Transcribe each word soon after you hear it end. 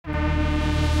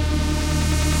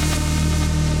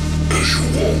As you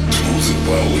walk through the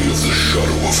valley of the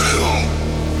shadow of hell,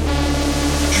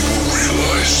 you will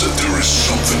realize that there is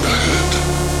something ahead.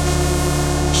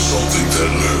 Something that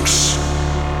lurks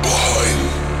behind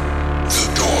the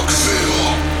dark veil.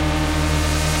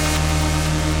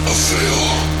 A veil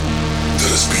that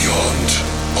is beyond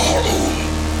our own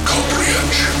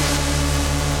comprehension.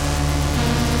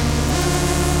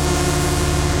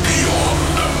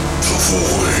 Beyond the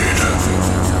void.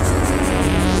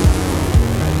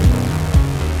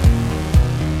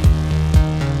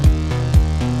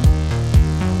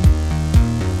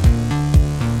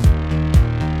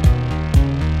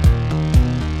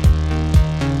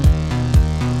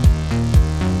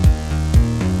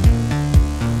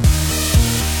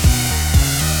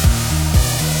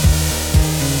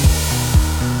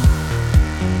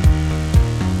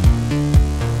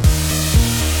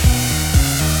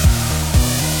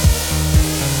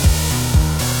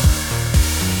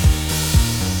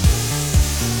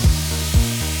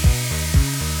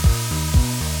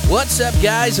 What's up,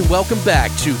 guys, and welcome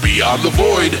back to Beyond the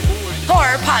Void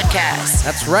Horror Podcast.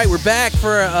 That's right, we're back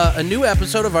for a new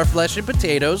episode of our Flesh and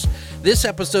Potatoes. This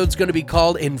episode's going to be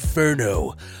called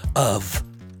Inferno of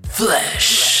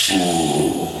Flesh.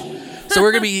 So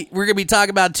we're gonna be talking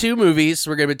about two movies.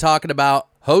 We're gonna be talking about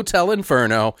Hotel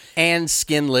Inferno and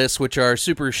Skinless, which are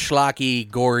super schlocky,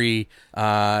 gory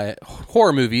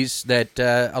horror movies that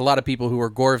a lot of people who are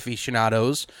gore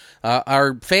aficionados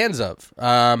are fans of.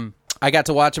 I got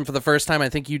to watch them for the first time. I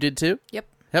think you did too? Yep.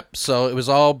 So it was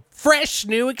all fresh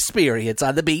new experience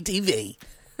on the BTV.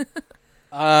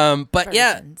 But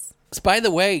yeah, by the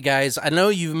way, guys, I know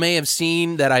you may have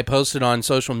seen that I posted on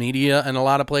social media and a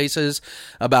lot of places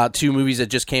about two movies that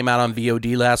just came out on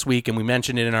VOD last week, and we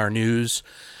mentioned it in our news.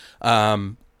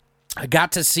 I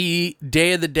got to see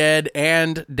Day of the Dead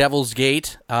and Devil's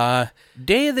Gate.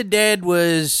 Day of the Dead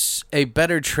was a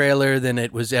better trailer than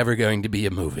it was ever going to be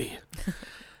a movie.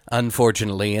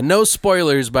 Unfortunately, and no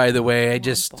spoilers, by the way.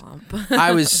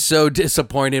 I was so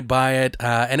disappointed by it,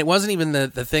 and it wasn't even the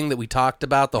thing that we talked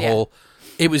about.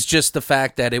 It was just the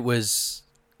fact that it was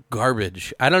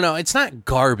garbage. I don't know. It's not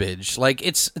garbage. Like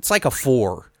it's like a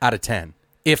 4 out of 10.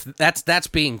 If that's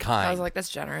being kind. I was like, that's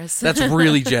generous. That's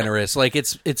really generous. Like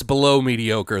it's below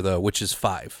mediocre though, which is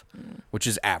 5, which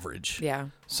is average. Yeah.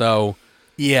 So.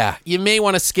 Yeah, you may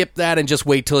want to skip that and just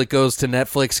wait till it goes to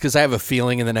Netflix, because I have a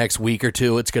feeling in the next week or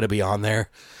two it's going to be on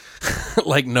there.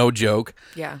 Like, no joke.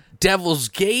 Yeah. Devil's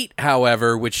Gate,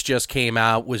 however, which just came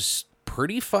out, was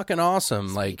pretty fucking awesome.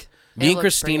 Sweet. Like, me and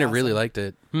Christina really liked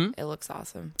it. It looks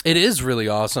awesome. It is really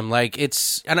awesome. Like,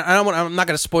 I'm not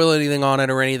going to spoil anything on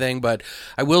it or anything, but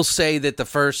I will say that the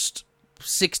first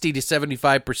 60 to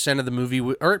 75% of the movie,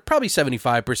 or probably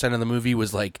 75% of the movie,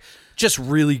 was like just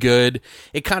really good.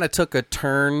 It kind of took a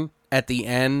turn at the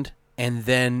end, and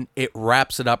then it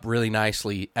wraps it up really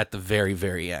nicely at the very,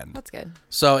 very end. That's good.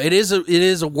 So it is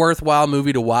a worthwhile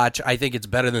movie to watch. I think it's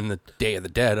better than the Day of the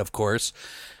Dead, of course,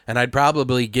 and I'd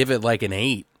probably give it like an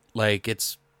 8. Like,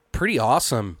 it's pretty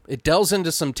awesome. It delves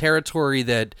into some territory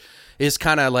that is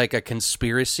kind of like a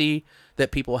conspiracy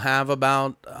that people have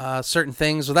about certain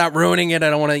things. Without ruining it, I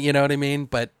don't want to, you know what I mean?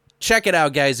 But check it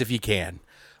out, guys, if you can.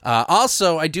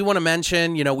 Also, I do want to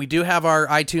mention, we do have our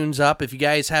iTunes up. If you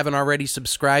guys haven't already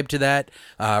subscribed to that,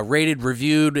 rated,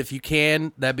 reviewed, if you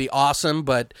can, that'd be awesome.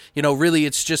 But, really,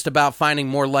 it's just about finding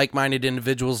more like-minded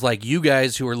individuals like you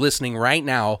guys who are listening right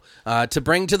now to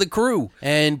bring to the crew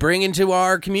and bring into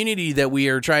our community that we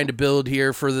are trying to build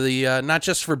here for the, not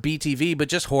just for BTV, but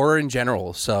just horror in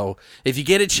general. So if you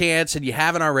get a chance and you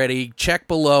haven't already, check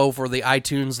below for the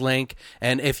iTunes link.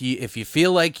 And if you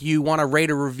feel like you want to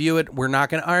rate or review it, we're not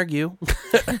going to argue.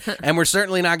 And we're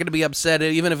certainly not going to be upset,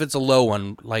 even if it's a low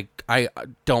one. Like, I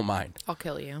don't mind. I'll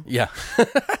kill you. Yeah.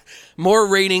 More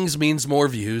ratings means more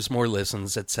views, more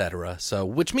listens, etc. So,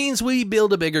 which means we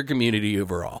build a bigger community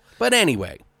overall. But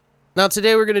anyway, now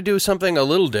today we're going to do something a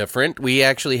little different. We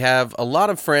actually have a lot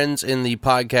of friends in the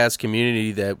podcast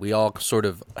community that we all sort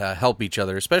of help each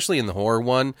other, especially in the horror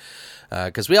one.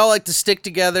 Because we all like to stick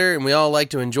together and we all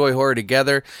like to enjoy horror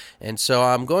together. And so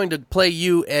I'm going to play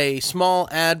you a small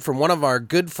ad from one of our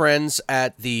good friends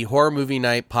at the Horror Movie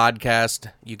Night podcast.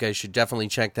 You guys should definitely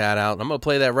check that out. I'm going to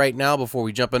play that right now before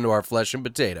we jump into our Flesh and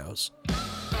Potatoes.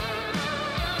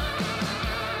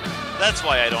 That's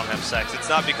why I don't have sex. It's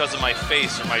not because of my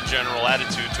face or my general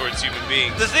attitude towards human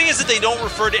beings. The thing is that they don't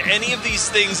refer to any of these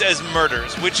things as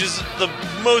murders, which is the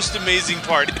most amazing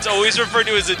part. It's always referred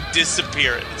to as a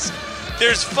disappearance.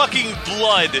 There's fucking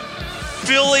blood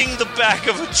filling the back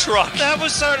of a truck. That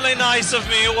was certainly nice of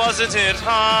me, wasn't it,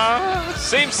 huh?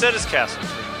 Same set as Castle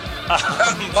Street.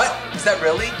 What? Is that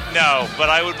really? No, but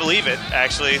I would believe it,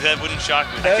 actually. That wouldn't shock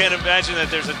me. I can't imagine that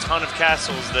there's a ton of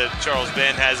castles that Charles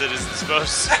Band has at his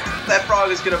disposal. That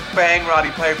frog is gonna bang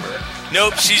Roddy Piper.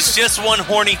 Nope, she's just one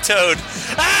horny toad.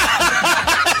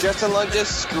 Justin Long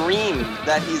just screamed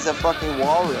that he's a fucking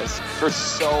walrus for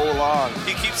so long.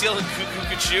 He keeps yelling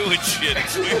cuckoo-cuckoo and shit.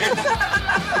 It's weird.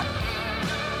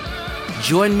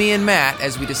 Join me and Matt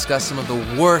as we discuss some of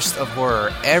the worst of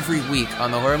horror every week on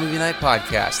the Horror Movie Night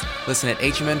Podcast. Listen at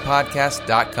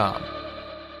hmnpodcast.com.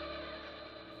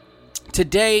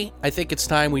 Today, I think it's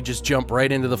time we just jump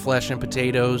right into the flesh and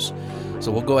potatoes.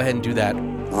 So we'll go ahead and do that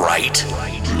Right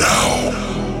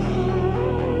now.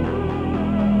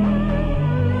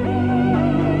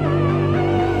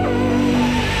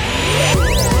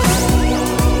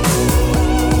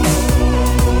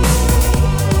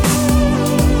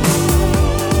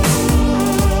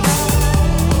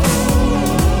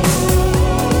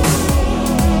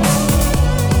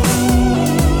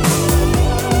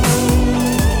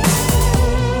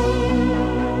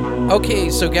 Okay,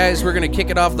 so guys, we're going to kick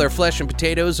it off with our flesh and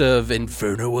potatoes of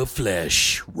Inferno of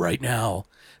Flesh right now.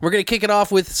 We're going to kick it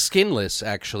off with Skinless,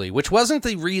 actually, which wasn't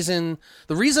the reason.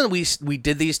 The reason we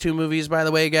did these two movies, by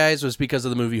the way, guys, was because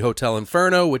of the movie Hotel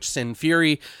Inferno, which Sin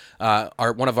Fury,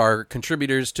 one of our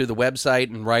contributors to the website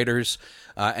and writers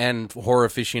and horror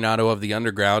aficionado of the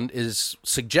Underground, is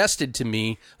suggested to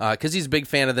me because he's a big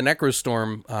fan of the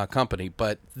Necrostorm company.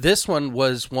 But this one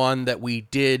was one that we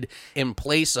did in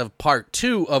place of part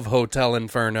 2 of Hotel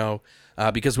Inferno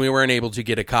because we weren't able to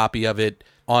get a copy of it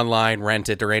online, rent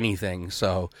it, or anything.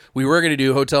 So we were going to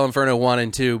do Hotel Inferno 1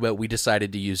 and 2, but we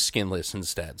decided to use Skinless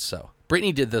instead. So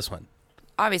Brittany did this one.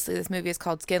 Obviously, this movie is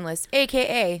called Skinless,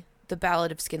 a.k.a. The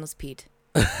Ballad of Skinless Pete.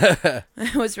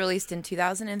 It was released in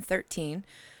 2013.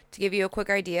 To give you a quick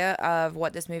idea of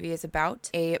what this movie is about,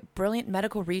 a brilliant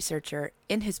medical researcher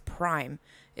in his prime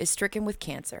is stricken with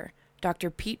cancer. Dr.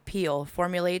 Pete Peel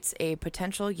formulates a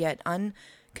potential yet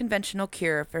unconventional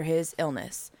cure for his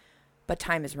illness, but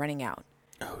time is running out.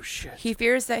 Oh, shit. He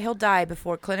fears that he'll die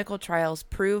before clinical trials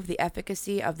prove the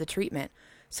efficacy of the treatment,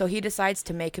 so he decides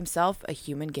to make himself a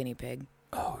human guinea pig.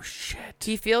 Oh, shit.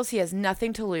 He feels he has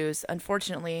nothing to lose.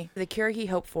 Unfortunately, the cure he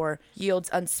hoped for yields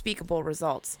unspeakable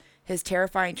results. His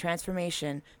terrifying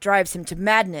transformation drives him to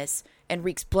madness and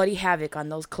wreaks bloody havoc on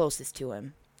those closest to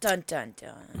him. Dun, dun,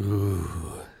 dun.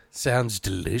 Ooh, sounds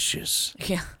delicious.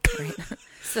 Yeah, right.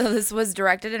 So this was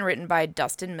directed and written by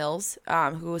Dustin Mills,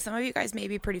 who some of you guys may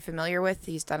be pretty familiar with.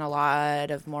 He's done a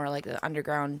lot of more like the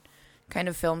underground kind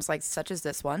of films, like such as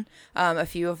this one. A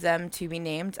few of them to be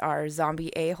named are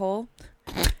Zombie A-Hole.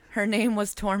 Her Name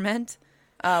Was Torment,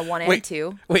 1 and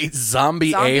 2. Wait,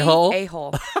 Zombie A-Hole?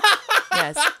 A-Hole.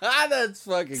 Yes. That's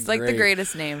fucking It's like great. the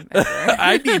greatest name ever.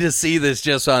 I need to see this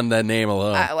just on that name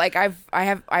alone.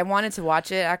 I wanted to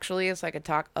watch it actually so I could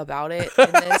talk about it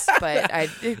in this, but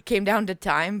it came down to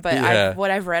time. But Yeah. what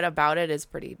I've read about it is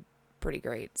pretty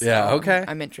great. So Yeah, okay.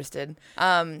 I'm interested.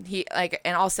 And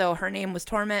also Her Name Was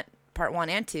Torment, part 1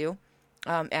 and 2,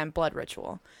 and Blood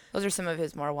Ritual. Those are some of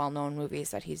his more well-known movies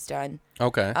that he's done.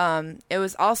 Okay. It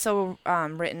was also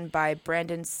written by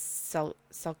Brandon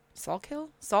Salkill,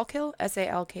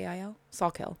 S-A-L-K-I-L,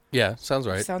 Salkill. Yeah, sounds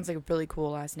right. Sounds like a really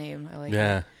cool last name. I like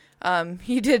Yeah. it.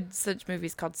 He did such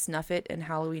movies called Snuff It and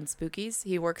Halloween Spookies.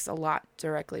 He works a lot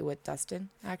directly with Dustin,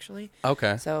 actually.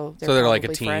 Okay. So they're like a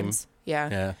probably team. friends.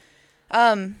 Yeah.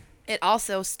 Yeah. It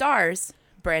also stars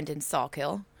Brandon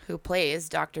Salkill, who plays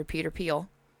Dr. Peter Peel,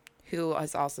 who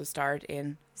has also starred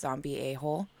in Zombie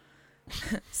A-Hole,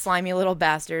 Slimy Little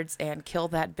Bastards, and Kill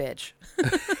That Bitch.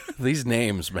 These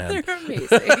names, man. They're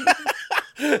amazing.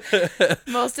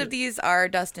 Most of these are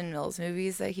Dustin Mills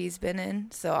movies that he's been in,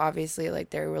 so obviously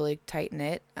like they're really tight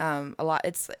knit. A lot.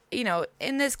 It's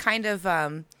in this kind of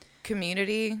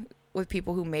community with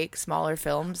people who make smaller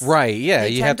films, Right, yeah, they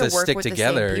you tend have to work stick with the same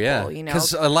together, people, yeah. you know?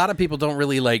 Because a lot of people don't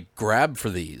really like grab for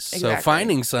these. So Exactly.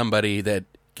 finding somebody that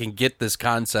can get this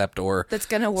concept or that's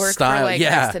gonna work style, for like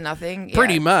yeah, next to nothing. Yeah.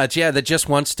 Pretty much, yeah, that just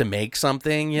wants to make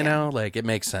something, you know, like it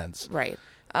makes sense. Right.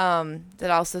 That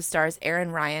also stars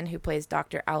Aaron Ryan, who plays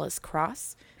Dr. Alice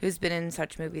Cross, who's been in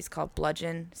such movies called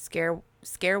Bludgeon,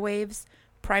 Scare Waves,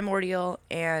 Primordial,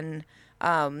 and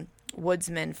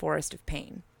Woodsman, Forest of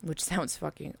Pain, which sounds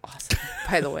fucking awesome,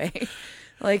 by the way.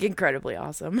 Like, incredibly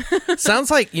awesome.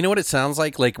 Sounds like, you know what it sounds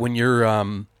like? Like when you're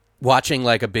watching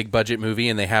like a big budget movie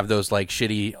and they have those like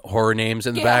shitty horror names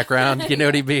in the background. You know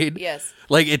what I mean? Yes.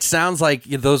 Like it sounds like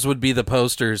those would be the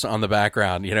posters on the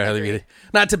background. You know what I mean?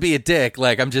 Not to be a dick.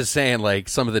 Like I'm just saying like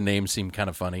some of the names seem kind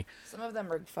of funny. Some of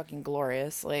them are fucking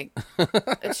glorious. Like,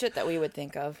 it's shit that we would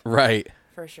think of. Right.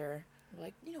 For sure.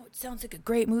 Like, it sounds like a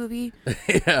great movie.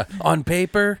 Yeah, on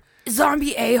paper.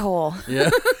 Zombie a-hole.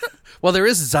 Yeah. Well, there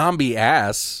is zombie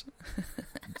ass.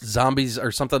 Zombies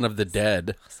or something of the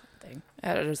dead.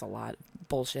 There's a lot of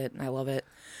bullshit, and I love it.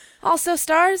 Also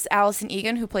stars Allison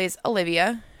Egan, who plays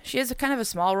Olivia. She has a kind of a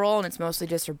small role, and it's mostly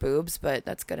just her boobs, but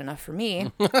that's good enough for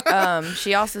me.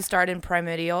 She also starred in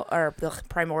Primordial.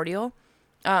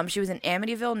 She was in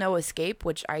Amityville: No Escape,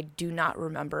 which I do not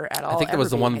remember at all. I think it was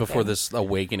the one before this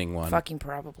Awakening one. Fucking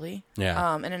probably.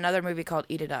 Yeah. And another movie called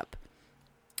Eat It Up.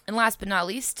 And last but not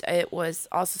least, it was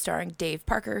also starring Dave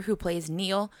Parker, who plays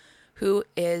Neil, who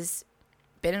is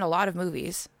been in a lot of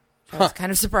movies. I was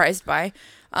kind of surprised by.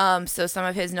 So some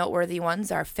of his noteworthy ones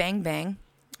are Fang Bang,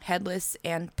 Headless,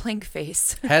 and Plink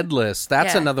Face. Headless.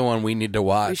 That's Yeah. another one we need to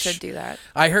watch. We should do that.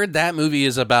 I heard that movie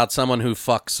is about someone who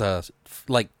fucks,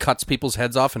 cuts people's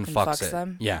heads off and fucks it.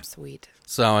 them. Yeah. Sweet.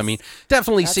 So, I mean,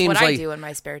 definitely That's seems what like, I do in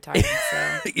my spare time.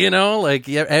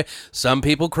 So some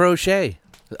people crochet,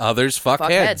 others fuck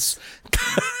heads.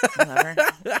 Whatever.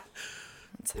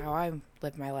 That's how I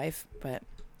live my life. But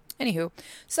anywho,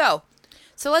 so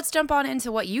let's jump on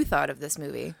into what you thought of this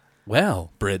movie.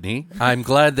 Well, Brittany, I'm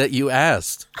glad that you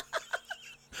asked.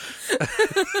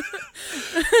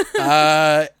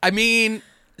 I mean,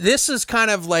 this is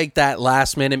kind of like that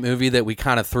last minute movie that we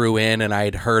kind of threw in, and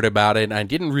I'd heard about it, and I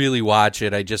didn't really watch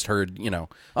it. I just heard,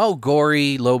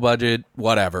 gory, low budget,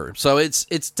 whatever. So it's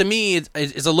to me,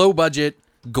 it's a low budget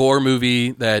gore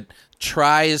movie that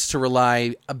tries to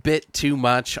rely a bit too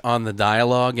much on the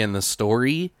dialogue and the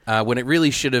story, when it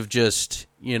really should have just,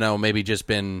 maybe just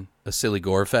been a silly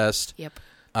gore fest. Yep.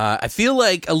 I feel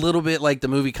like a little bit like the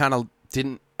movie kind of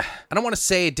didn't, I don't want to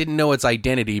say it didn't know its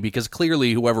identity, because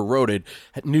clearly whoever wrote it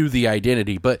knew the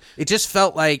identity, but it just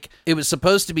felt like it was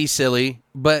supposed to be silly,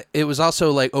 but it was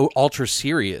also like ultra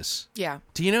serious. Yeah.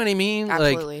 Do you know what I mean?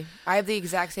 Absolutely. I have the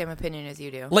exact same opinion as you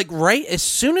do. Right as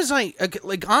soon as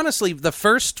honestly, the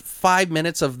first 5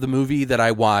 minutes of the movie that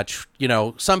I watch,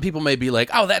 some people may be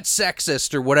like, oh, that's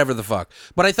sexist or whatever the fuck.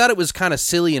 But I thought it was kind of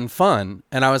silly and fun.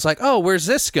 And I was like, oh, where's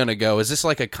this going to go? Is this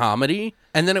like a comedy?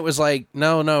 And then it was like,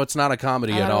 no, it's not a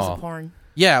comedy at it all. was a porn.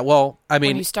 Yeah, well, I mean,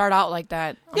 When you start out like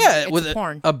that, yeah, it's with a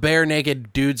porn. a bare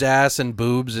naked dude's ass and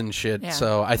boobs and shit. Yeah.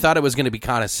 So I thought it was going to be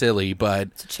kind of silly, but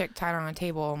It's a chick tied on a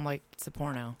table. I'm like, it's a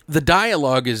porno. the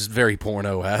dialogue is very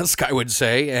porno-esque, I would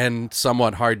say, and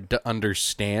somewhat hard to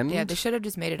understand. Yeah, they should have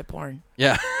just made it a porn.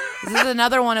 Yeah. This is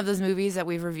another one of those movies that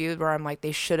we've reviewed where I'm like,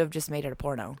 they should have just made it a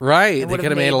porno. Right. It They would've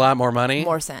could have made a lot more money.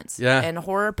 More sense. Yeah. And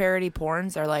horror parody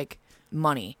porns are like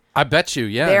money. I bet you,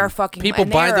 yeah. They are fucking- people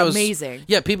and buy they are those. amazing.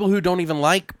 Yeah, people who don't even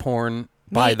like porn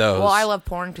buy Me- those. Well, I love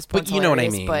porn because porn's But you know what I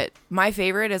hilarious, mean. But my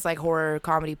favorite is like horror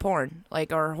comedy porn,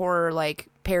 or horror like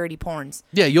parody porns.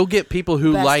 Yeah, you'll get people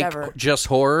who Best like ever. just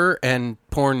horror and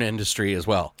porn industry as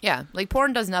well. Yeah, like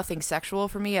porn does nothing sexual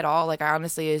for me at all. Like, I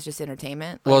honestly is just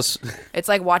entertainment. Like, Well, it's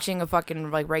like watching a fucking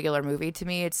like regular movie to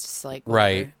me. It's just like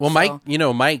right. whatever. Well,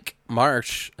 So- Mike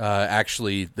Marsh,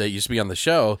 actually, that used to be on the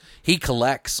show, he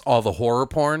collects all the horror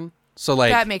porn. So,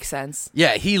 like, that makes sense.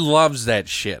 yeah, he loves that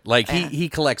shit. Like, Yeah. he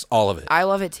collects all of it. I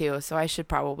love it too, so I should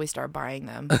probably start buying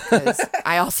them because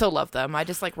I also love them. I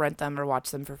just like rent them or watch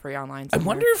them for free online. I somewhere.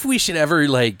 wonder if we should ever,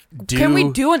 like, do... Can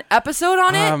we do an episode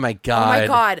on it? Oh, my Oh God. my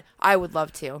god, I would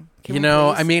love to. Can we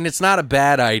I please? mean, it's not a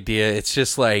bad idea. It's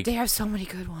just like, They have so many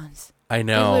good ones. I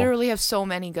know. They literally have so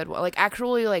many good ones. Like,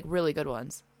 actually, like, really good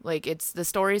ones. Like, the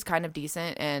story's kind of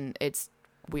decent, and it's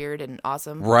weird and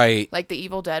awesome. Right. Like, the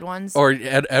Evil Dead ones. Or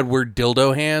Edward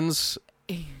Dildo Hands.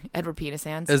 Edward Penis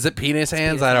Hands. Is it Penis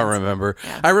Hands? Penis I don't Hands. remember.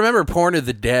 Yeah. I remember Porn of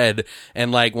the Dead,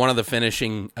 and like one of the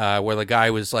finishing where the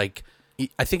guy was like,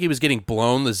 I think he was getting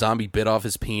blown. The zombie bit off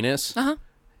his penis. Uh-huh.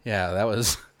 Yeah, that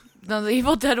was. No, the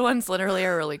Evil Dead ones literally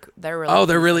are really, they're really Oh,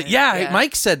 they're really. decent. Yeah,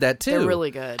 Mike said that too. They're really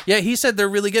good. Yeah, he said they're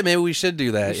really good. Maybe we should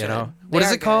do that. We You know, should. what They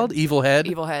is are it called? good. Evil Head.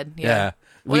 Evil Head. Yeah. Yeah.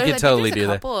 We could I think totally there's do a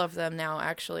that. couple of them now,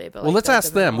 actually. But Well, like, let's the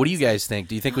ask them. What do ones. you guys think?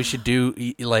 Do you think we should do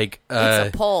like?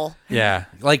 It's a poll. Yeah,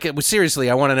 like seriously,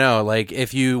 I want to know. Like,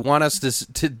 if you want us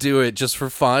to do it just for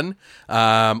fun,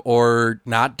 or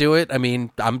not do it. I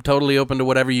mean, I'm totally open to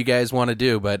whatever you guys want to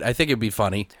do, but I think it'd be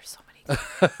funny. There's so many.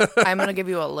 I'm gonna give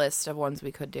you a list of ones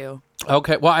we could do.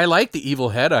 Okay. Well, I like the Evil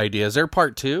Head idea. Is there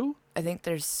part 2? I think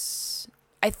there's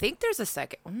a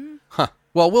second one. Huh.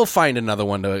 Well, we'll find another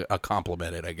one to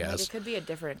complement it, I Like, guess. it could be a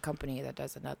different company that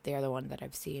does it. Not the other one that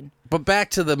I've seen. But back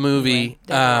to the movie, Anyway,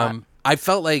 there's a lot. I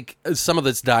felt like some of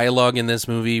this dialogue in this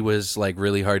movie was like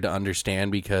really hard to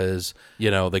understand because,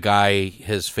 the guy,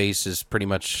 his face is pretty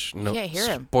much no can't hear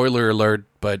him. spoiler alert,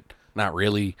 but not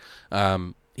really.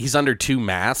 He's under 2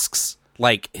 masks.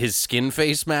 like his skin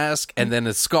face mask and then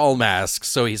a skull mask.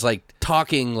 So he's like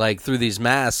talking like through these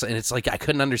masks, and it's like I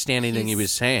couldn't understand anything he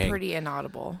was saying. Pretty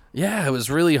inaudible. Yeah, it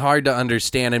was really hard to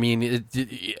understand. I mean,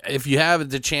 if you have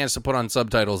the chance to put on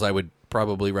subtitles, I would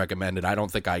probably recommend it. I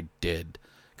don't think I did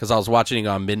because I was watching it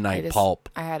on Midnight Pulp.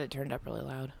 I had it turned up really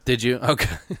loud. Did you?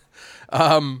 Okay.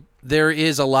 There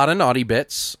is a lot of naughty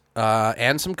bits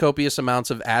and some copious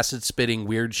amounts of acid-spitting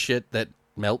weird shit that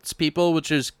melts people, which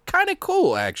is kind of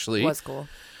cool, actually. It was cool.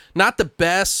 Not the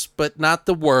best, but not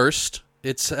the worst.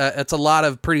 It's a lot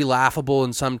of pretty laughable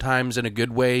and sometimes in a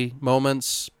good way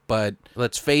moments, but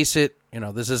let's face it,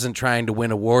 this isn't trying to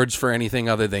win awards for anything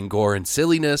other than gore and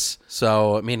silliness.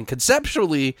 So, I mean,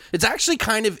 conceptually, it's actually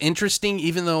kind of interesting,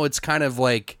 even though it's kind of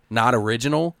like not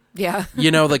original. Yeah.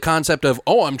 The concept of,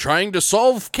 I'm trying to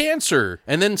solve cancer,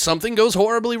 and then something goes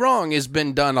horribly wrong has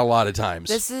been done a lot of times.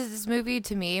 This movie,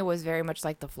 to me, was very much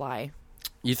like The Fly.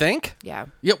 You think? Yeah.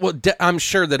 Yeah, well, I'm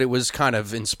sure that it was kind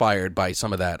of inspired by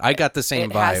some of that. I got the same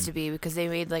vibe. It has to be, because they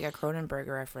made like a Cronenberg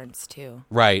reference, too.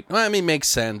 Right. Well, I mean, makes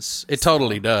sense. It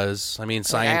totally does. I mean,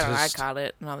 scientists... I caught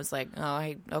it, and I was like,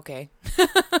 okay.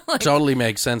 Totally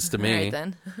makes sense to me. All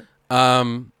right,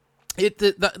 then.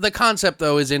 The concept,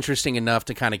 though, is interesting enough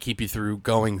to kind of keep you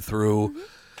going through.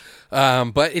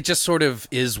 But it just sort of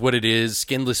is what it is.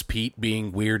 Skinless Pete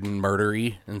being weird and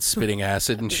murdery and spitting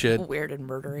acid and shit. Weird and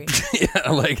murdery.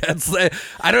 Yeah, like that's.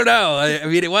 I don't know. I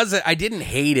mean, it wasn't. I didn't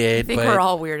hate it. I think but we're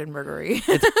all weird and murdery.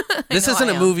 This isn't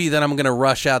a movie that I'm going to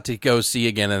rush out to go see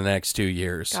again in the next 2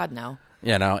 years. God, no.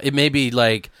 It may be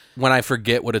like when I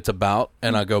forget what it's about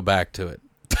and I'll go back to it.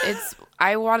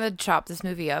 I want to chop this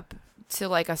movie up to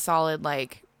like a solid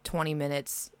 20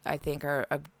 minutes. I think are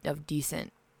of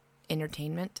decent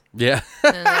entertainment. Yeah.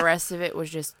 And the rest of it was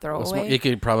just throwaway. You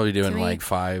could probably do it in like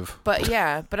 5. But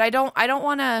yeah, but I don't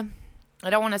want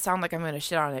to sound like I'm going to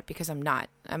shit on it because I'm not.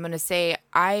 I'm going to say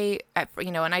and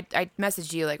I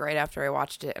messaged you like right after I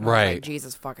watched it and I was like,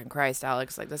 Jesus fucking Christ,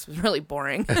 Alex, like this was really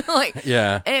boring.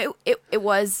 Yeah. And it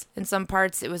was in some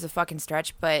parts it was a fucking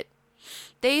stretch, but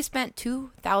they spent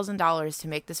 $2,000 to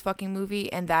make this fucking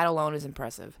movie, and that alone is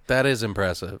impressive. That is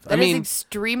impressive. That is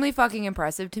extremely fucking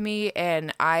impressive to me,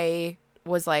 and I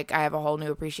was like, I have a whole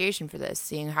new appreciation for this,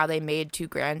 seeing how they made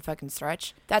 $2,000 fucking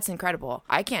stretch. That's incredible.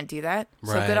 I can't do that,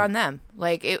 so good on them.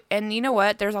 And you know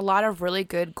what? There's a lot of really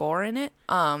good gore in it.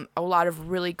 A lot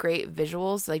of really great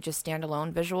visuals, like just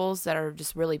standalone visuals that are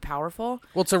just really powerful.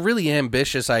 Well, it's a really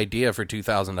ambitious idea for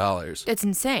 $2,000. It's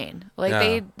insane.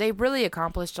 They really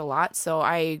accomplished a lot, so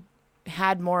I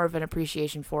had more of an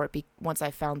appreciation for it once I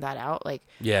found that out,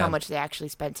 how much they actually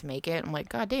spent to make it. I'm like,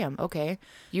 God damn, okay.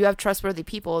 You have trustworthy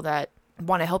people that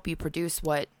want to help you produce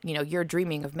what you're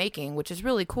dreaming of making, which is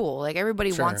really cool. Like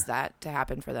everybody wants that to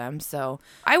happen for them. So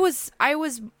I was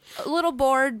a little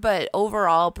bored, but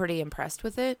overall pretty impressed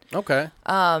with it. Okay.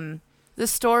 The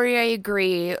story, I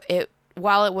agree.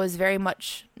 While it was very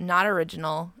much not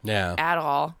original at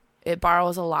all, it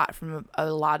borrows a lot from a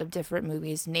lot of different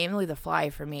movies, namely The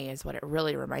Fly for me is what it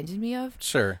really reminded me of.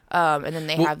 Sure. And then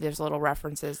they have those little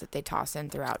references that they toss in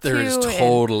throughout too. There's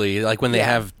totally, like when they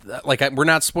have, we're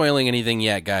not spoiling anything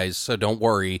yet, guys, so don't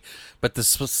worry. But the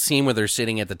scene where they're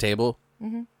sitting at the table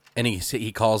and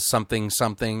he calls something.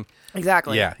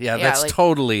 Exactly. Yeah, that's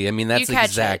totally, that's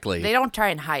exactly. They don't try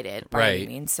and hide it by any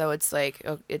means. So it's like,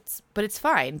 but it's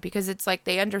fine because it's like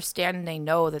they understand and they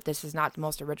know that this is not the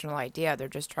most original idea. They're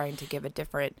just trying to give a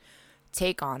different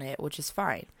take on it, which is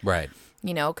fine. Right.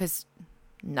 Because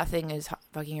nothing is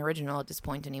fucking original at this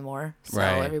point anymore. So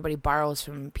everybody borrows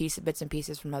from bits and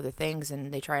pieces from other things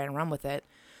and they try and run with it.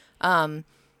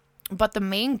 But the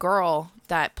main girl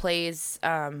that plays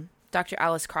Dr.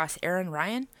 Alice Cross, Erin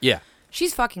Ryan. Yeah.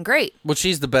 She's fucking great. Well,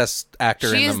 she's the best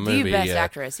actor in the movie. She is the best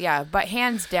actress, but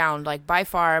hands down, by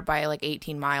far, by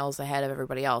 18 miles ahead of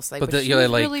everybody else. But she was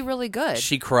really, really good.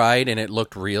 She cried, and it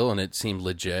looked real, and it seemed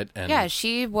legit. And yeah,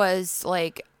 she was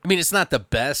it's not the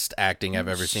best acting I've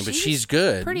ever seen, but she's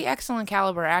good. Pretty excellent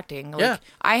caliber acting.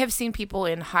 I have seen people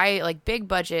in high, big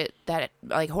budget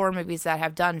horror movies that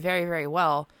have done very, very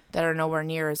well that are nowhere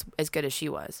near as good as she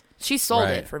was. She sold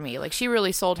it for me. She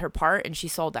really sold her part, and she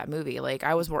sold that movie.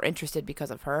 I was more interested because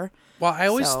of her. Well, I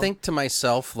always think to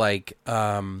myself,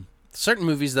 certain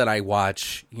movies that I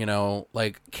watch,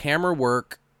 camera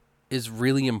work is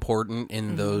really important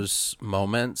in those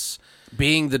moments.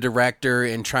 Being the director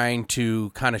and trying to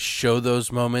kind of show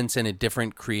those moments in a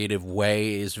different creative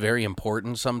way is very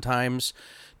important sometimes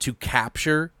to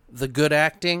capture the good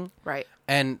acting. Right.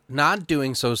 And not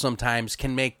doing so sometimes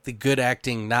can make the good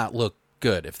acting not look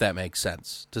good, if that makes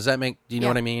sense. Does that make? Do you know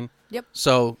Yeah. what I mean? Yep.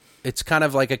 So it's kind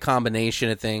of like a combination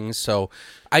of things. So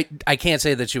I can't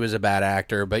say that she was a bad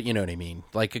actor, but you know what I mean.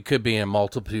 Like it could be a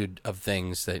multitude of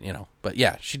things that But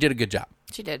yeah, she did a good job.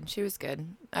 She did. She was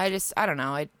good. I don't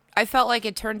know. I felt like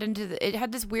it turned into it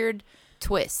had this weird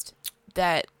twist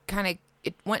that kind of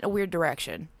it went a weird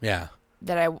direction Yeah.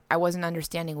 that I wasn't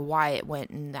understanding why it went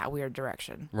in that weird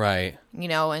direction. Right.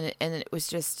 And it was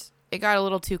just it got a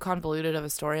little too convoluted of a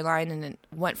storyline, and it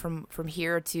went from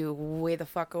here to way the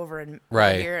fuck over and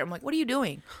Right. here. I'm like, what are you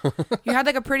doing? You had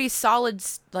like a pretty solid,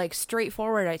 like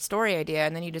straightforward story idea,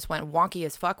 and then you just went wonky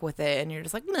as fuck with it, and you're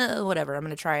just like, no, whatever. I'm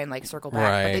gonna try and like circle back, but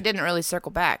Right. they didn't really circle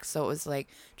back, so it was like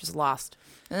just lost.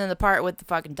 And then the part with the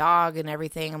fucking dog and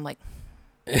everything, I'm like,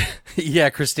 Yeah,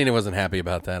 Christina wasn't happy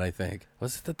about that, I think.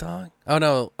 Was it the dog? Oh,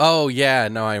 no. Oh, yeah.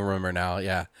 No, I remember now.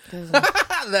 Yeah.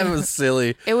 That was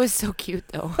silly. it was so cute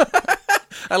though.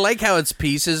 I like how its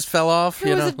pieces fell off.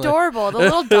 It was adorable. The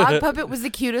little dog puppet was the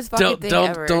cutest fucking thing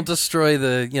ever. Don't destroy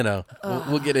the,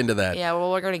 we'll get into that. Yeah,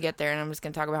 well, we're going to get there, and I'm just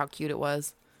going to talk about how cute it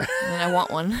was. And I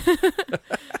want one.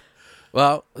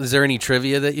 Well, is there any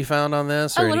trivia that you found on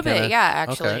this? A Or little any bit, kinda- yeah,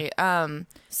 actually. Okay.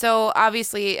 So,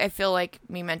 obviously, I feel like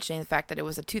me mentioning the fact that it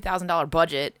was a $2,000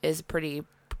 budget is a pretty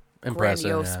Impressive.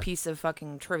 grandiose Yeah. piece of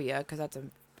fucking trivia, because that's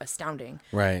astounding.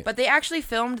 Right. But they actually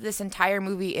filmed this entire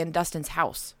movie in Dustin's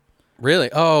house. Really?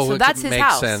 Oh, So it that's his makes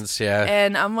house. sense. Yeah.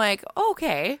 And I'm like,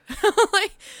 okay.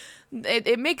 Like,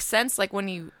 it makes sense, like, when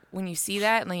you see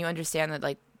that, and then you understand that,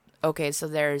 like, okay, so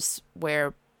there's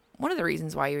where one of the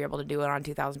reasons why you're able to do it on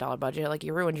 $2,000 budget, like,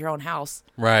 you ruined your own house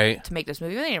Right. to make this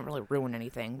movie. They didn't really ruin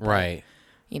anything. But, Right.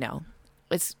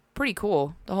 it's pretty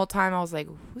cool. The whole time I was like,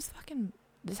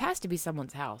 this has to be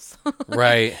someone's house.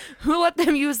 Right. Who let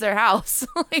them use their house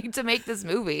like to make this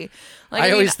movie? Like,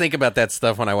 I always think about that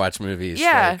stuff when I watch movies.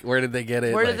 Yeah. Like, where did they get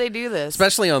it? where Like, did they do this?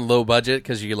 Especially on low budget,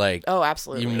 because you like, Oh,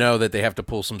 absolutely. you know that they have to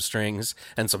pull some strings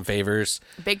and some favors.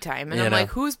 Big time. And You I'm know. like,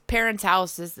 whose parents'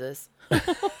 house is this?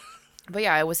 But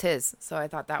yeah, it was his. So I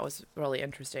thought that was really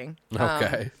interesting.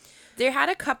 Okay. They had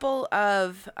a couple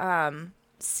of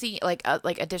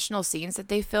additional scenes that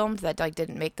they filmed that like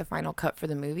didn't make the final cut for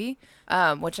the movie,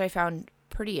 which I found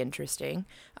pretty interesting.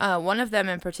 One of them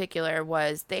in particular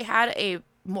was they had a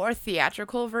more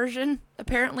theatrical version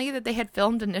apparently that they had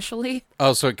filmed initially.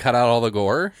 Oh, so it cut out all the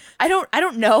gore? I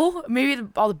don't know. Maybe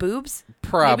all the boobs.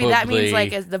 Probably. Maybe that means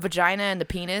like as the vagina and the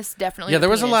penis. Definitely. Yeah, the there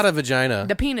was a penis. lot of vagina.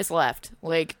 The penis left.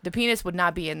 Like the penis would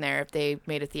not be in there if they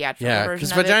made a theatrical Yeah, version.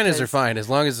 because of it, vaginas are fine as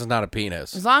long as it's not a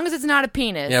penis. As long as it's not a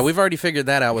penis. Yeah, we've already figured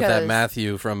that out with that Because-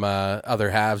 Matthew from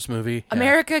Other Halves movie. Yeah.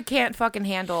 America can't fucking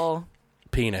handle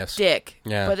Penis. dick.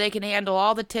 Yeah. But they can handle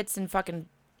all the tits and fucking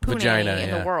punani Vagina, in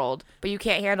yeah. the world. But you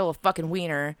can't handle a fucking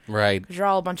wiener. Right. Because you're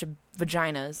all a bunch of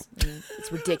vaginas. And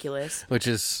it's ridiculous. Which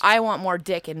is... I want more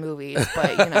dick in movies,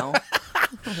 but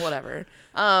whatever.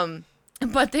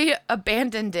 But they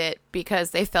abandoned it because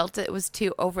they felt it was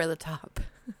too over the top.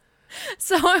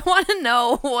 So I want to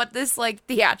know what this like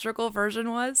theatrical version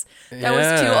was that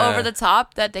was too Yeah. over the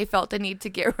top that they felt the need to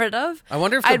get rid of. I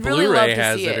wonder if the I'd really love Blu-ray to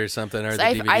has see it or something, or So the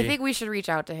DVD. I think we should reach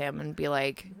out to him and be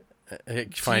like,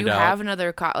 Find do you out. have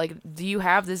another do you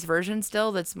have this version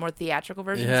still that's more theatrical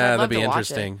version? 'Cause Yeah, I'd love that'd be to watch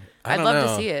interesting. It. I I'd don't love know.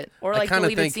 to see it, or I like kinda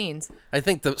deleted think- scenes. I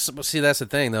think see that's the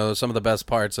thing though. Some of the best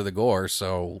parts are the gore.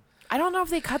 So I don't know if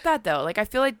they cut that though. Like I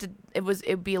feel like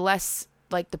it'd be less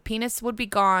like the penis would be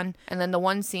gone, and then the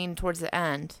one scene towards the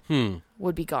end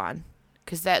would be gone,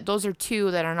 because those are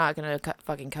two that are not gonna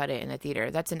fucking cut it in the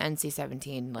theater. That's an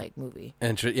NC-17 like movie.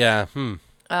 yeah.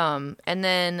 And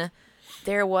then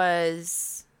there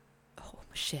was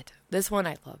shit. This one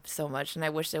I love so much, and I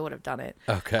wish they would have done it.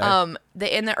 Okay.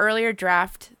 In the earlier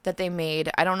draft that they made,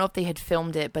 I don't know if they had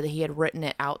filmed it, but he had written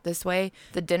it out this way.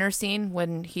 The dinner scene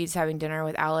when he's having dinner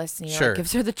with Alice and he Sure. like,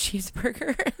 gives her the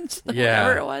cheeseburger, Yeah.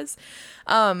 whatever it was.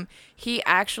 He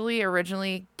actually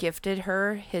originally gifted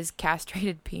her his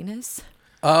castrated penis,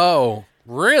 Oh,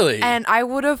 really? and I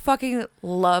would have fucking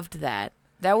loved that.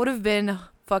 That would have been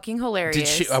fucking hilarious. Did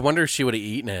she? I wonder if she would have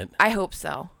eaten it. I hope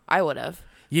so. I would have.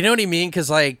 You know what I mean? Because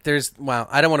like,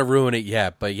 I don't want to ruin it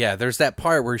yet, but yeah, there's that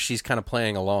part where she's kind of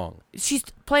playing along. She's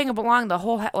playing along the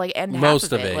whole end Most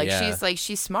half of of it, Like yeah.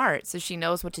 she's smart, so she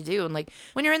knows what to do. And like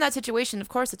when you're in that situation, of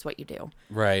course, it's what you do.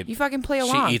 Right. You fucking play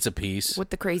along. She eats a piece. with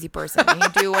the crazy person, and you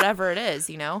do whatever it is,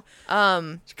 She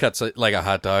cuts it like a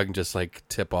hot dog and just like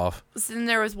tip off. So then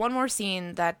there was one more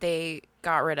scene that they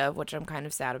got rid of, which I'm kind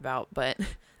of sad about. But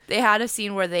they had a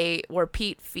scene where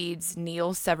Pete feeds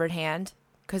Neil's severed hand,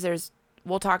 because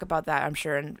we'll talk about that, I'm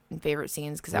sure, in favorite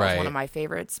scenes, because that was one Right. of my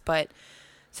favorites. But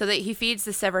so that he feeds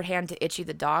the severed hand to Itchy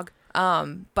the dog.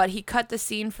 But he cut the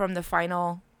scene from the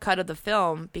final cut of the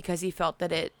film because he felt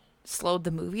that it slowed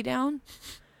the movie down.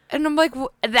 And I'm like,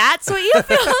 that's what you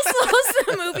feel slows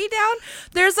the movie down?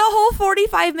 There's a whole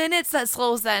 45 minutes that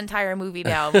slows that entire movie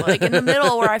down. Like, in the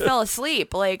middle where I fell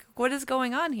asleep. Like, what is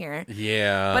going on here?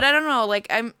 Yeah. But I don't know. Like,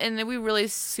 and it'd be really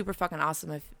super fucking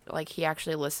awesome if, like, he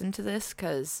actually listened to this,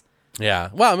 because... Yeah.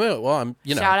 Well, I'm,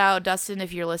 Shout out, Dustin,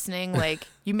 if you're listening. Like,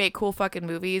 you make cool fucking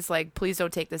movies. Like, please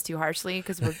don't take this too harshly,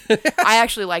 because I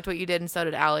actually liked what you did, and so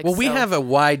did Alex. Well, we have a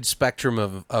wide spectrum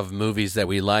of movies that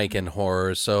we like in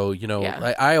horror. So,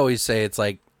 Yeah. I always say it's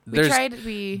like there's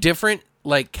we different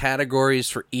like categories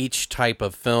for each type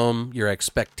of film. Your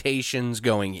expectations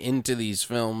going into these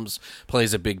films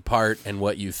plays a big part in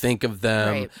what you think of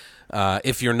them. Right.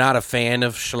 If you're not a fan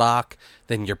of schlock,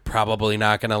 then you're probably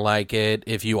not going to like it.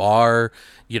 If you are,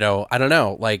 I don't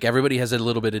know. Like, everybody has a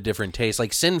little bit of different taste.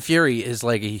 Like, Sin Fury is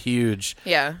like a huge...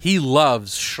 Yeah. He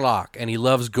loves schlock, and he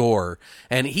loves gore.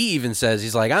 And he even says,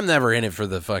 he's like, I'm never in it for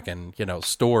the fucking,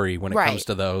 story when it Right. comes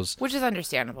to those. Which is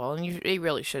understandable, and it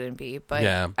really shouldn't be. But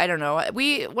Yeah. I don't know.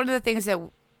 One of the things that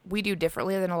we do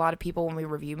differently than a lot of people when we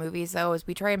review movies, though, is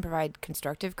we try and provide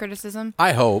constructive criticism.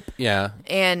 I hope, yeah.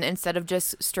 And instead of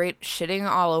just straight shitting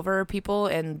all over people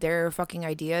and their fucking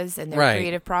ideas and their Right.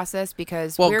 creative process,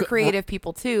 because Well, we're creative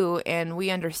people too, and we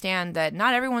understand that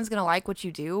not everyone's going to like what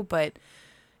you do, but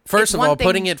First it's of one all, thing-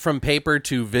 putting it from paper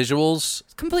to visuals,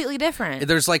 it's completely different.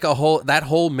 there's like that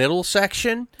whole middle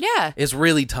section Yeah. is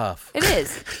really tough. It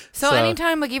is. So, So-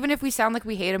 anytime, like, even if we sound like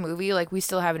we hate a movie, like, we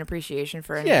still have an appreciation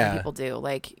for anything Yeah. people do.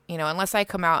 Like, unless I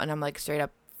come out and I'm like, straight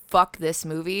up, fuck this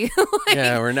movie. Like,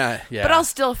 Yeah, we're not, yeah. But I'll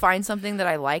still find something that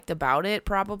I liked about it,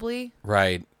 probably.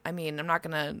 Right. I mean, I'm not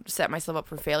going to set myself up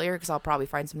for failure because I'll probably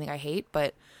find something I hate.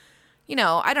 But,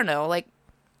 I don't know. Like,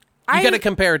 You got to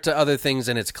compare it to other things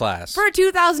in its class. for a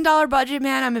 $2,000 budget,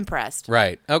 man, I'm impressed.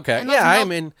 Right. Okay. And those Yeah, I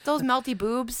mean... those melty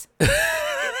boobs.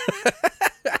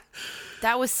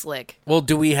 That was slick. Well,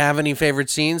 do we have any favorite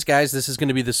scenes, guys? This is going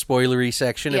to be the spoilery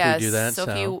section Yes. if we do that.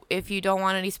 So if you don't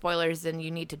want any spoilers, then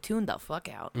you need to tune the fuck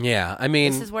out. Yeah, I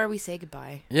mean, This is where we say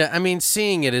goodbye. yeah, I mean,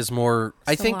 seeing it is more.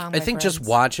 I So think long, I my think just friends.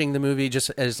 watching the movie just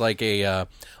as like a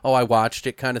I watched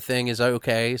it kind of thing is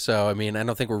okay. So I mean, I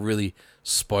don't think we're really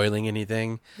spoiling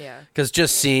anything. Yeah. Because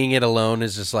just seeing it alone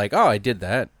is just like, oh, I did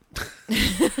that.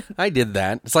 I did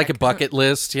that. It's like a bucket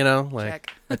list, like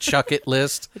Check. a chuck it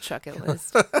list. The chuck it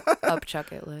list. Up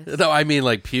chuck it list. No, I mean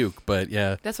like puke, but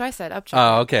yeah. That's what I said. Up chuck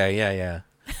Oh, okay, yeah.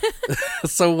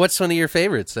 So, what's one of your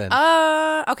favorites then?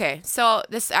 Okay. So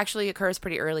this actually occurs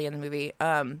pretty early in the movie.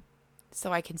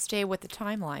 So I can stay with the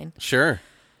timeline. Sure.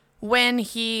 When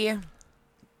he,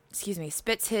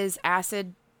 spits his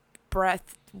acid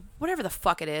breath, whatever the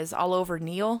fuck it is, all over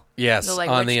Neil. Yes, The, like,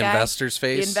 on rich the guy. investor's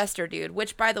face. The investor dude,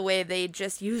 which, by the way, they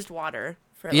just used water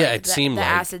for like, Yeah, it seemed the like.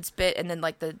 acid spit, and then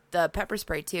like the pepper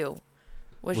spray too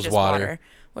was just water. water.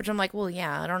 Which I'm like, well,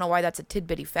 yeah, I don't know why that's a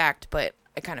tidbitty fact, but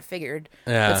I kind of figured.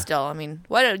 Yeah. But still, I mean,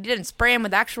 what, you didn't spray him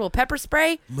with actual pepper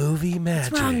spray? Movie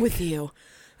magic. What's wrong with you?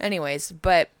 Anyways,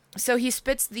 but so he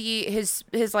spits his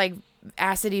like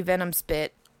acidy venom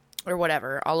spit or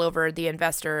whatever all over the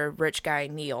investor rich guy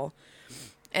Neil,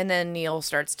 and then Neil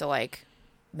starts to like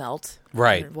melt,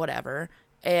 Right. or whatever,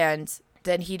 and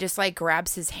then he just like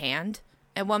grabs his hand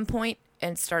at one point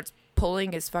and starts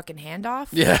pulling his fucking hand off.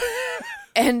 Yeah.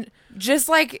 And just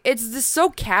like it's just so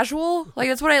casual. Like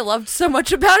that's what I loved so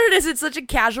much about it, is it's such a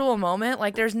casual moment.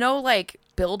 Like there's no like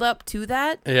build up to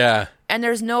that. Yeah. And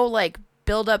there's no like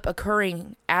build up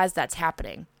occurring as that's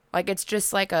happening. Like it's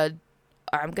just like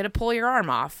I'm gonna pull your arm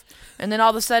off, and then all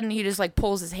of a sudden he just like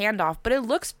pulls his hand off. But it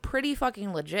looks pretty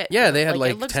fucking legit. Yeah, they had it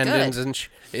like looks tendons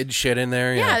good. and shit in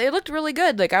there. Yeah, Yeah. it looked really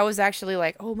good. Like I was actually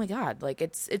like, oh my god, like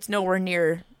it's nowhere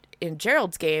near in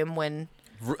Gerald's game when.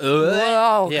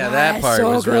 Whoa, Yeah, God, that part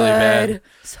so was really bad. good.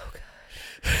 So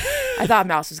good. I thought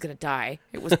Mouse was gonna die.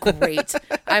 It was great.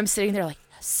 I'm sitting there like,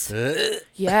 yes,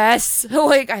 yes.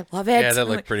 Like I love it. Yeah, that I'm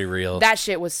looked like, pretty real. That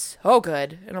shit was so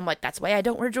good, and I'm like, that's why I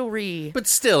don't wear jewelry. But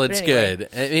still, it's anyway. good.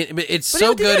 I mean, it's But so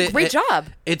he did good. a great job.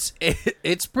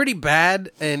 It's pretty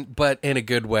bad, but in a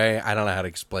good way. I don't know how to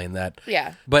explain that.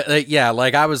 Yeah. But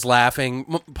like I was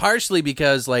laughing partially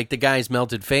because like the guy's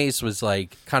melted face was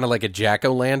like kind of like a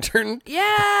jack-o'-lantern.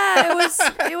 Yeah, it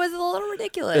was a little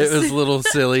ridiculous. It was a little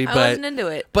silly, I but wasn't into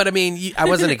it. But I mean, I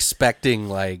wasn't expecting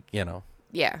like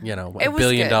Yeah, a It $1 was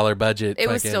billion good. budget. It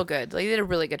was fucking- still good. Like they did a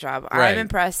really good job. Right. I'm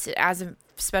impressed. As a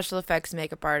special effects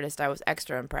makeup artist, I was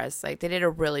extra impressed. Like they did a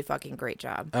really fucking great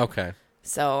job. Okay.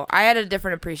 So I had a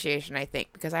different appreciation, I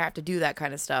think, because I have to do that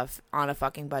kind of stuff on a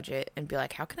fucking budget and be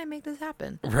like, how can I make this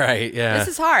happen? Right, yeah. This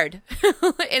is hard.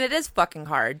 And it is fucking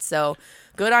hard. So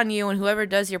good on you and whoever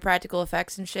does your practical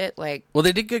effects and shit. Like, well,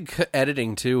 they did good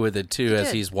editing, too, with it, too, as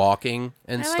did. he's walking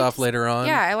and I stuff later on.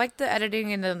 Yeah, I liked the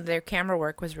editing and their camera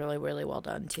work was really, really well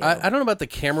done, too. I don't know about the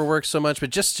camera work so much, but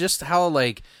just how,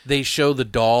 like, they show the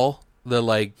doll, the,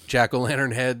 like,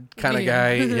 jack-o'-lantern head kind of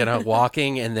guy, you know,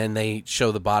 walking, and then they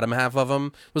show the bottom half of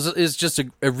him. Is just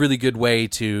a really good way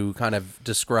to kind of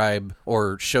describe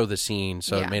or show the scene,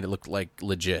 so Yeah. it made it look like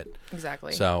legit.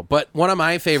 Exactly. So, but one of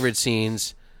my favorite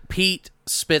scenes, Pete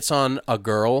spits on a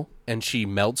girl, and she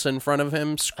melts in front of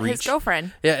him, screech. His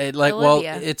girlfriend. Yeah,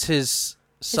 Olivia. it's his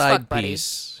His side fuck buddy.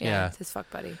 piece. Yeah, it's his fuck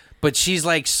buddy. But she's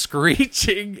like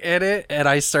screeching in it, and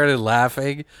I started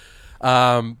laughing.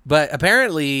 But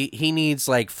apparently he needs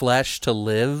like flesh to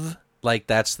live. Like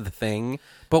that's the thing.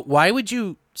 But why would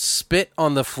you spit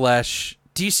on the flesh?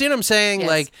 Do you see what I'm saying? Yes.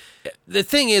 Like the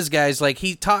thing is, guys, like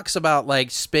he talks about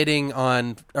like spitting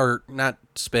on, or not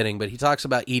spitting, but he talks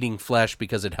about eating flesh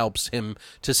because it helps him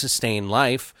to sustain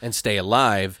life and stay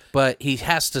alive. But he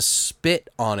has to spit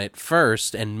on it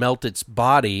first and melt its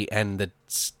body and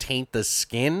taint the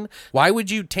skin. Why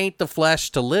would you taint the flesh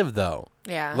to live though?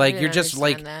 Yeah, I like didn't you're just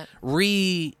like understand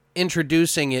that.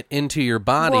 reintroducing it into your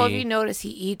body. Well, if you notice, he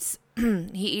eats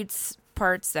he eats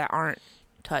parts that aren't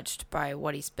touched by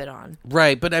what he spit on.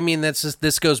 Right, but I mean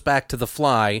this goes back to The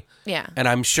Fly. Yeah. And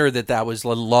I'm sure that was a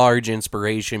large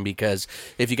inspiration because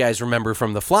if you guys remember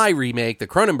from the Fly remake, the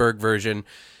Cronenberg version,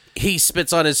 he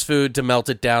spits on his food to melt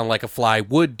it down like a fly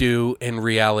would do in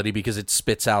reality because it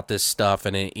spits out this stuff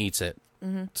and it eats it.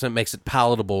 Mm-hmm. So it makes it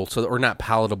palatable, or not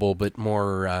palatable, but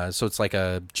more. So it's like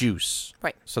a juice,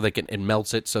 Right. So it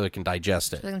melts it, so it can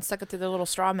digest it. They can suck it through their little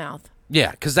straw mouth.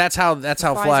 Yeah, because that's how flies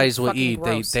are flies will fucking eat.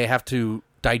 gross. They have to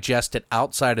digest it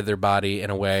outside of their body in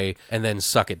a way, and then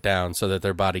suck it down so that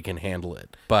their body can handle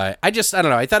it. But I don't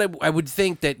know. I thought I would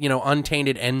think that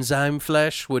untainted enzyme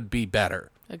flesh would be better.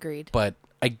 Agreed. But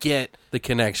I get the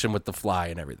connection with the fly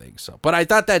and everything. So, but I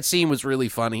thought that scene was really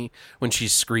funny when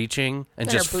she's screeching and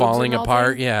Then her just boobs falling are melting.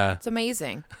 apart. Yeah, It's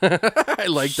amazing. I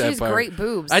like that She's part. great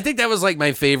boobs. I think that was like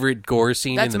my favorite gore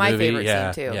scene That's in the my movie. favorite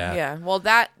Yeah, scene too. Yeah. Yeah. Well,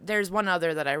 there's one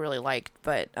other that I really liked,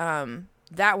 but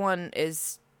that one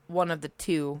is one of the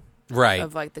two Right.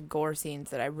 of like the gore scenes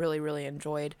that I really, really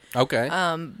enjoyed. Okay.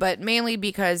 But mainly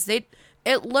because it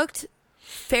looked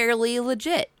fairly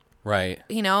legit. Right.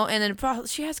 And then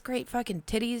she has great fucking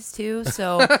titties too,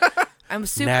 so I'm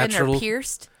super and Natural. they're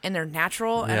pierced and they're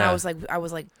natural, and Yeah. I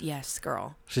was like, yes,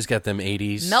 girl, She's got them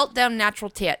 80s. melt them natural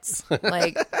tits,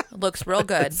 like looks real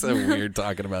good. It's so weird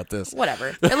talking about this.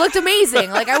 Whatever, it looked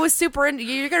amazing. Like I was super into.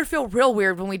 You're gonna feel real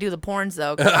weird when we do the porns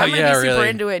though, 'cause I'm gonna Yeah, be super really.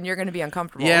 into it, and you're gonna be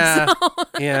uncomfortable. Yeah. So,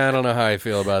 Yeah, I don't know how I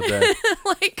feel about that.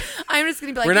 like I'm just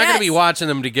gonna be like, We're not going yes. to be watching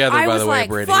them together, I by was the way, like,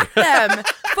 Brady. fuck them,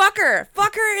 fuck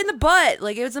her in the butt.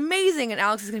 Like it was amazing, and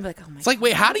Alex is gonna be like, oh my. It's like,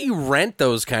 wait, how do you rent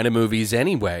those kind of movies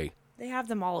anyway? They have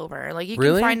them all over. Like you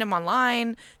Really? can find them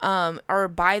online, or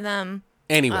buy them.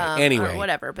 Anyway. Or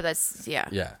whatever. But that's yeah.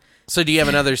 Yeah. So do you have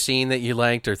another scene that you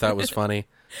liked or thought was funny?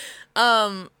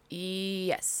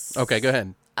 Yes. Okay, go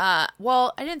ahead.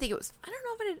 Well, I didn't think it was. I don't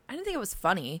know if I didn't think it was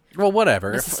funny Well,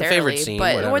 whatever. necessarily. Favorite scene,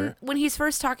 but whatever. when he's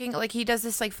first talking, like he does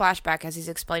this like flashback as he's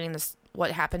explaining this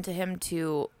what happened to him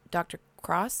to Dr.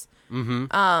 Cross. Mm-hmm.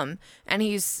 And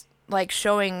he's like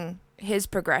showing his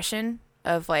progression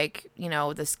of like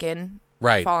the skin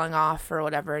Right. falling off or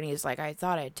whatever, and he's like, I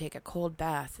thought I'd take a cold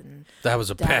bath, and That was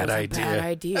a that bad was a idea. bad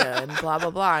idea, and blah blah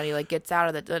blah. And he like gets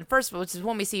out of the first, which is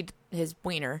when we see his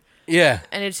wiener, Yeah.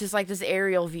 and it's just like this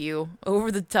aerial view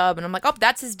over the tub, and I'm like, oh,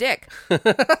 that's his dick.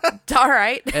 All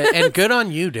right, And good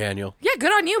on you, Daniel. yeah,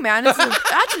 good on you, man.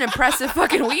 That's an impressive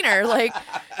fucking wiener. Like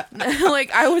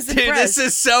I was Dude, impressed. this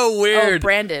is so Oh, weird.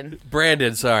 Brandon,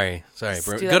 Brandon, sorry. Let's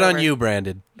do that Good on over. you,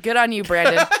 Brandon. good on you,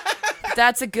 Brandon.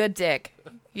 That's a good dick.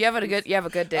 You have a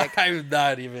good dick. I'm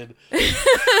not even.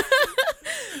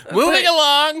 Moving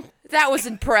along. That was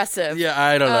impressive. Yeah,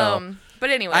 I don't know.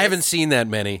 But anyway, I haven't seen that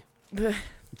many.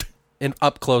 In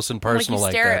up close and personal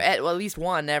like like, you stare that. at least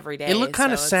one every day. It looked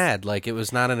kind of so it's- sad, like it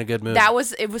was not in a good mood. It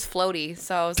was floaty,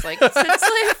 so I was like, it's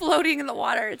like floating in the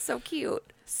water. It's so cute.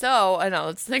 So I know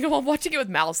it's like I'm watching it with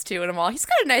Mouse too, and I'm all, he's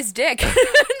got a nice dick. And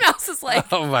Mouse is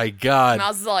like, Oh my god.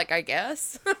 Mouse is like, I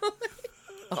guess.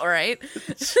 All right.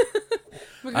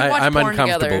 We can watch I'm porn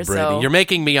uncomfortable, together, Brittany. so You're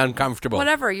making me uncomfortable.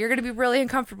 whatever. You're gonna be really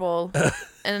uncomfortable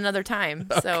in another time.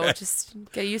 So just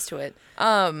get used to it.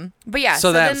 But yeah.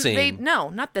 So that then scene.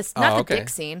 not the okay. dick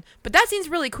scene, but that scene's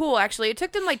really cool. Actually, it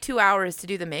took them like 2 hours to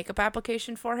do the makeup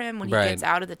application for him when he Right. gets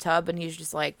out of the tub and he's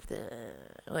just like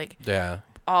Yeah.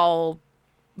 all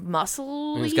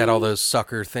muscle. He's got all those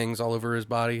sucker things all over his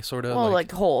body, sort of. well,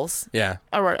 like holes. yeah.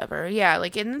 Or whatever. Yeah,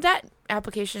 like, and that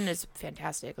application is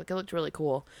fantastic. Like, it looked really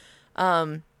cool.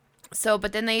 So,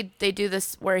 but then they do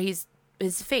this where his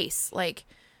face, like,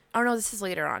 oh no, this is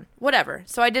later on. Whatever.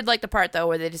 So I did like the part though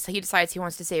where he decides he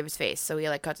wants to save his face, so he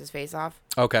like cuts his face off.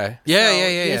 Okay. Yeah, So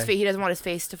yeah. He doesn't want his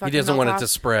face to fucking. He doesn't melt want it off. to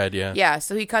spread. Yeah. Yeah,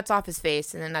 so he cuts off his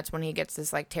face, and then that's when he gets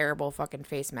this like terrible fucking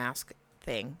face mask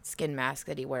thing, skin mask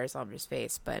that he wears on his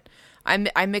face. But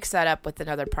I mixed that up with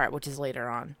another part, which is later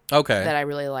on. Okay. That I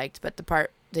really liked. But the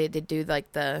part they do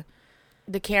like the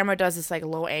camera does this like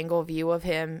low angle view of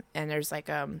him, and there's like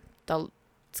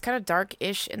it's kind of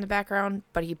dark-ish in the background,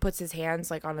 but he puts his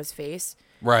hands like on his face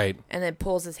Right. and then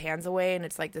pulls his hands away, and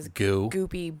it's like this Goo.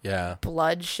 goopy Yeah.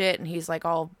 blood shit, and he's like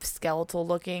all skeletal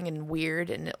looking and weird,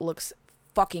 and it looks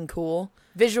fucking cool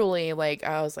visually. Like,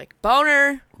 I was like,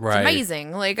 boner. Right. It's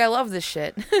amazing. Like, I love this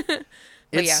shit.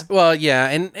 But yeah. Well, yeah,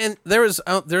 and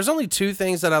there's only two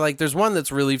things that I like. There's one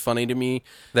that's really funny to me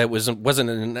that wasn't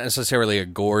necessarily a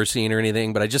gore scene or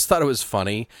anything, but I just thought it was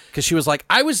funny because she was like,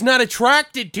 "I was not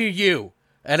attracted to you,"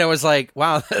 and I was like,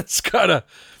 "Wow, that's kind of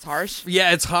It's harsh.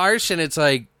 yeah, it's harsh, and it's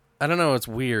like I don't know, it's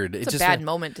weird. It's just a bad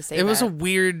moment to say It was that.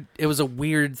 it was a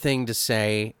weird thing to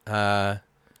say. I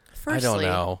Firstly,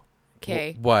 don't know.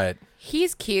 okay. What?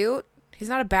 He's cute. He's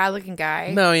not a bad-looking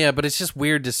guy. No, yeah, but it's just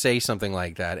weird to say something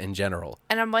like that in general.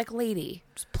 And I'm like, lady,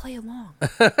 just play along.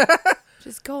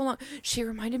 Just go along. She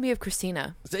reminded me of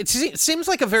Christina. It seems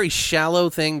like a very shallow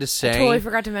thing to say. Totally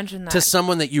forgot to mention that. to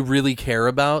someone that you really care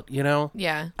about, you know?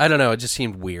 Yeah. I don't know. It just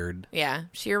seemed weird. Yeah.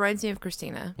 She reminds me of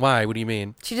Christina. Why? What do you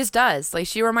mean? She just does. Like,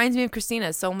 she reminds me of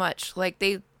Christina so much. Like,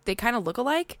 they kind of look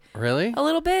alike Really? a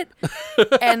little bit.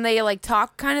 And they, like,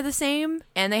 talk kind of the same.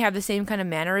 And they have the same kind of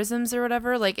mannerisms or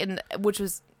whatever. Like, which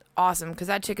was awesome because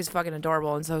that chick is fucking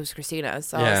adorable, and so is Christina.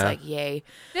 So I was Yeah. like, yay.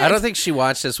 I don't think she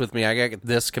watched this with me. I got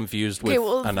this confused with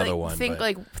another one.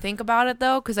 Think about it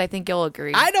though, because I think you'll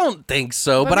agree. I don't think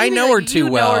so, but I maybe, know like, her too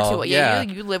you well. Know her too well. Yeah.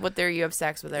 You live with her. You have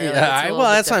sex with her. Like, Yeah, it's a little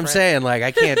well, bit that's what I'm different. saying. Like,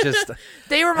 I can't just.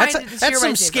 They remind. That's she some reminds me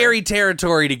of her. scary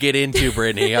territory to get into,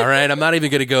 Brittany. All right, I'm not even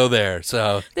going to go there.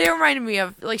 So, They reminded me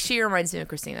of she reminds me of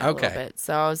Christina a Okay. little bit.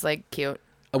 So I was like, cute.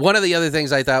 one of the other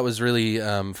things I thought was really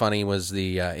funny was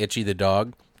the Itchy the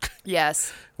dog,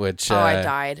 Yes. which I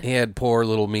died. He had poor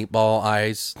little meatball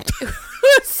eyes.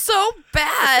 So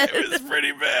bad. It's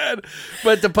pretty bad.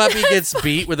 But the puppy gets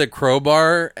beat with a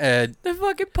crowbar, and The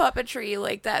fucking puppetry,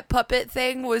 like that puppet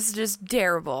thing, was just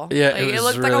terrible. Yeah, like, it was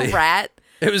looked like really- a rat.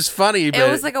 it was funny. But It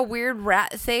was like a weird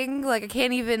rat thing. Like, I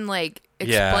can't even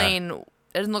Yeah. explain.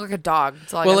 It doesn't look like a dog.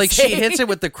 That's all I well, gotta like say. she hits it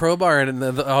with the crowbar, and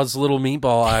then all his little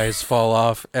meatball eyes fall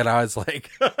off, and I was like,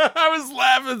 I was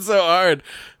laughing so hard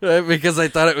because I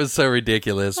thought it was so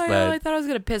ridiculous. I know, I But thought I was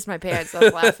gonna piss my pants. I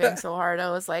was laughing so hard. I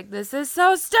was like, "This is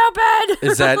so stupid."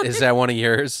 is that one of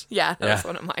yours? Yeah, that was Yeah.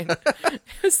 one of mine. It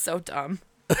was so dumb.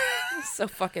 It was so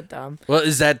fucking dumb. Well,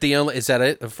 is that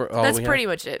it? For all That's we have? pretty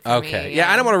much it. For Okay. me,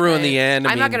 Yeah, I don't wanna ruin the end.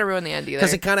 I I'm not mean, gonna ruin the end either.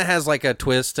 Because it kind of has like a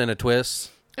twist and a twist.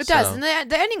 It does, So- and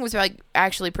the ending was like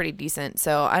actually pretty decent.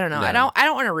 So I don't know. No. I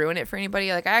don't want to ruin it for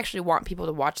anybody. Like, I actually want people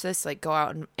to watch this. Like, go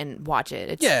out and watch it.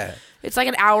 It's, Yeah. it's like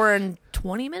an hour and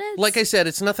 20 minutes. Like I said,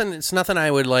 it's nothing I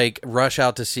would like rush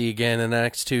out to see again in the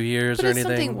next 2 years but or it's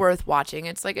anything. something worth watching.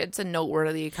 It's like it's a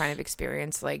noteworthy kind of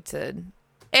experience. Like,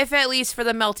 if at least for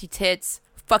the melty tits,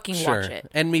 fucking Sure. watch it.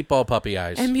 And meatball puppy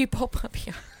eyes. And meatball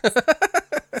puppy.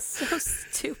 So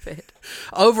stupid.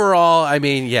 Overall, I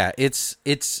mean, yeah, it's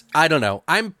I don't know.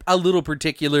 I'm a little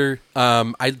particular.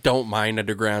 I don't mind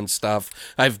underground stuff.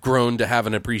 I've grown to have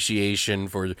an appreciation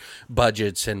for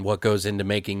budgets and what goes into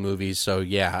making movies. So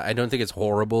yeah, I don't think it's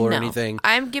horrible or No, anything.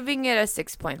 I'm giving it a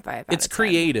 6.5 out It's of 10.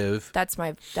 creative. That's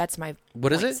my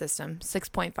What is point it? system.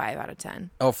 6.5 out of 10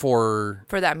 Oh, for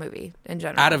for that movie in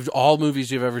general. out of all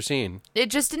movies you've ever seen it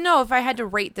just didn't know if I had to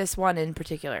rate this one in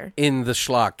particular. in the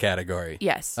schlock category.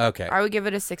 Yes. Okay. I would give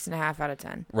it a 6.5 out of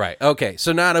 10. Right. Okay.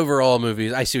 So not overall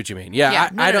movies. I see what you mean. Yeah. Yeah,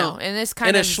 I no, don't. no. In this kind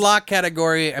in of a schlock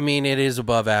category, I mean, it is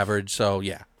above average. So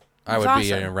yeah, I it's would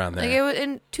be awesome. around there. Like, it was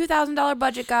in $2,000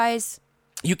 budget, guys.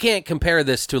 You can't compare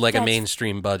this to like a That's-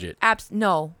 mainstream budget.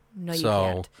 No, you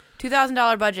So- can't.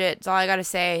 $2,000 budget. That's all I gotta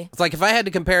say. It's like if I had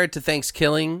to compare it to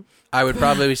Thanksgiving, I would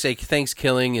probably say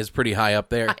Thanksgiving is pretty high up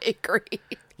there. I agree.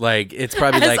 Like it's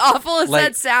probably As like awful as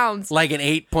that sounds. like an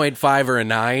 8.5 or a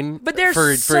 9. But there's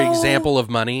for example of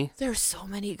money. There's so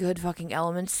many good fucking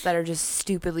elements that are just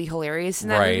stupidly hilarious in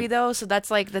that Right. movie, though. So that's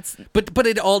But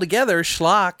it all together,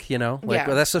 schlock. Like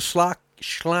Yeah. that's a schlock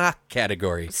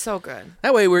category. so good.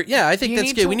 That way I think You that's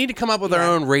need good. to- We need to come up with our yeah.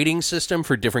 own rating system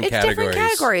for different It's categories. different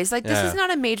categories. Like, this Yeah. is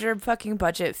not a major fucking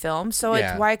budget film, so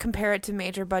Yeah. it's why compare it to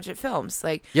major budget films?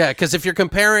 Like, Yeah, because if you're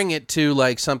comparing it to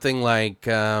like something like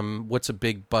what's a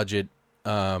big budget,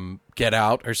 Get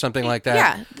Out or something like that.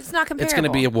 yeah, it's not comparable. It's going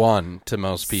to be a 1 to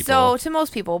most people. So, to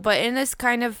most people, but in this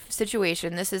kind of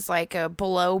situation, this is like a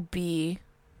below B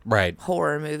right.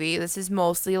 horror movie. This is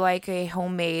mostly like a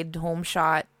homemade, home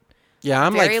shot, Yeah,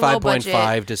 I'm very like low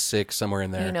 5.5 to 6, somewhere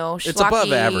in there. It's above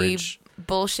schlocky, average.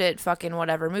 bullshit fucking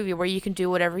whatever movie where you can do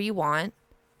whatever you want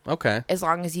Okay. as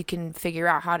long as you can figure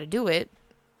out how to do it.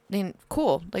 I mean,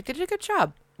 cool. Like, they did a good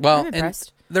job. Well, I'm and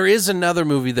impressed. there is another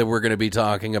movie that we're going to be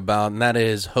talking about, and that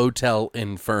is Hotel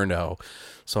Inferno.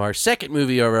 So our second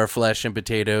movie of our Flesh and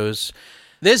Potatoes.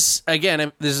 This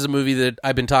is a movie that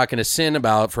I've been talking to Sin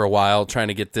about for a while, trying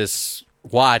to get this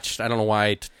watched. I don't know why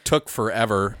it took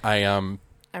forever.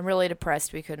 I'm really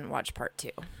depressed we couldn't watch part 2.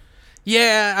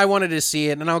 Yeah, I wanted to see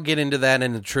it, and I'll get into that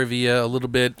in the trivia a little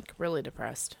bit. Really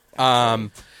depressed.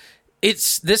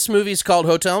 This movie's called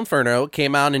Hotel Inferno. It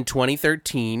came out in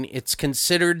 2013. It's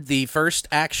considered the first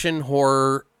action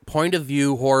horror point of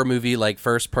view horror movie, like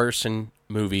first person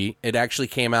movie. It actually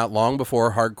came out long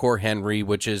before Hardcore Henry,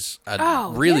 which is a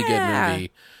really good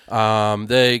movie.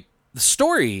 The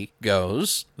story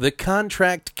goes, the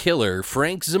contract killer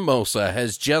Frank Zamosa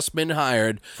has just been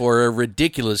hired for a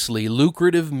ridiculously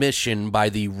lucrative mission by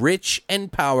the rich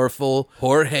and powerful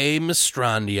Jorge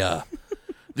Mastrandia.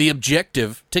 The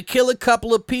objective, to kill a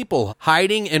couple of people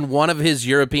hiding in one of his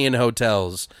European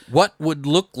hotels. What would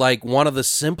look like one of the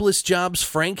simplest jobs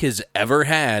Frank has ever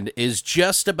had is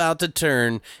just about to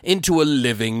turn into a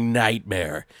living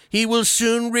nightmare. He will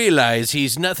soon realize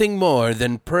he's nothing more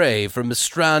than prey for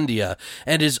Mastrandia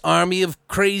and his army of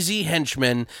crazy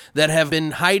henchmen that have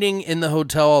been hiding in the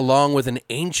hotel along with an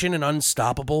ancient and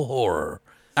unstoppable horror.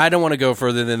 I don't want to go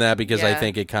further than that because I Yeah.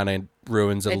 think it kind of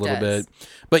ruins it a little does. bit.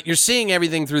 But you're seeing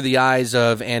everything through the eyes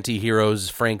of anti-heroes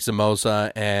Frank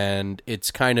Zamosa, and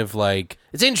it's kind of like,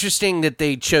 it's interesting that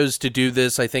they chose to do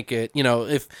this. I think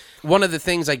if one of the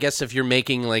things, I guess, if you're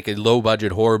making like a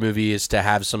low-budget horror movie is to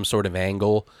have some sort of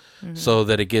angle so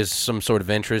that it gives some sort of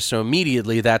interest. So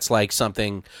immediately that's like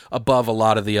something above a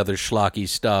lot of the other schlocky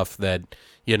stuff that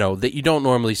you don't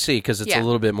normally see because it's a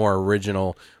little bit more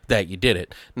original that you did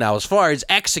it. Now, as far as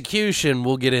execution,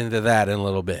 we'll get into that in a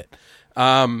little bit.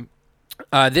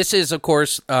 This is, of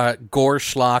course, gore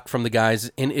schlock from the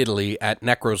guys in Italy at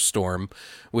Necrostorm,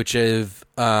 which is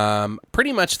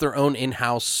pretty much their own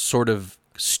in-house sort of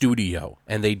studio,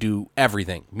 and they do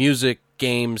everything. Music,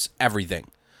 games, everything.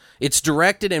 It's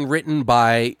directed and written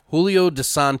by Julio De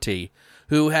Santi,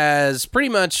 who has pretty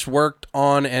much worked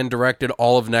on and directed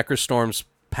all of Necrostorm's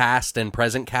past and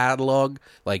present catalog.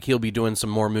 Like, he'll be doing some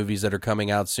more movies that are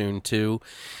coming out soon, too.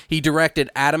 He directed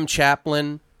Adam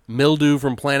Chaplin, Mildew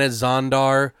from Planet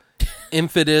Zondar,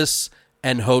 Infidus,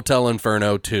 and Hotel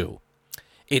Inferno 2.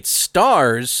 It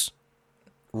stars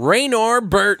Raynor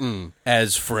Burton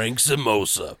as Frank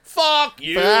Zamosa. Fuck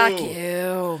you! Fuck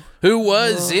you. Who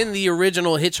was in the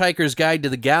original Hitchhiker's Guide to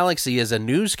the Galaxy as a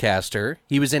newscaster.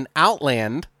 He was in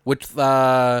Outland with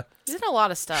He's in a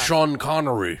lot of stuff. Sean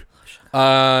Connery.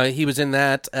 He was in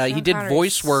that. He Sean did Connery's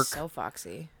voice work. So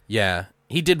foxy. Yeah.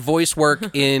 He did voice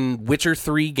work in Witcher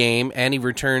 3 game, and he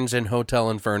returns in Hotel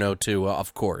Inferno 2,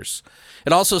 of course.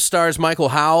 It also stars Michael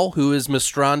Howell, who is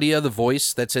Mastrandia, the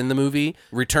voice that's in the movie.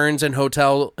 Returns in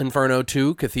Hotel Inferno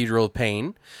 2, Cathedral of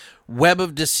Pain. Web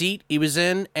of Deceit he was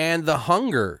in, and The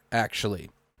Hunger, actually.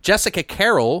 Jessica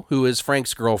Carroll, who is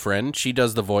Frank's girlfriend, she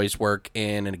does the voice work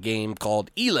in a game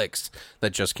called Elix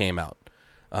that just came out.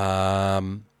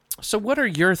 So what are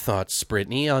your thoughts,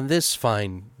 Brittany, on this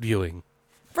fine viewing?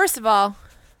 First of all,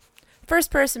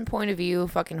 first-person point of view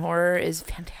fucking horror is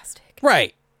fantastic.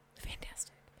 Right.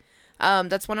 Fantastic.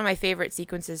 That's one of my favorite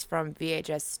sequences from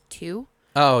VHS 2.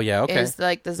 Oh, yeah, okay. Is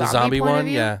like the zombie point one, of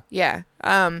view. yeah.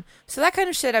 Yeah. So that kind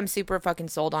of shit I'm super fucking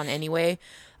sold on anyway.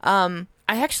 I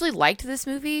actually liked this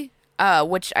movie,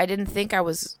 which I didn't think I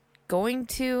was going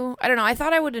to. I don't know. I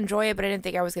thought I would enjoy it, but I didn't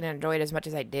think I was going to enjoy it as much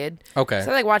as I did. Okay.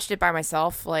 So I watched it by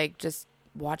myself, just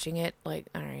watching it, all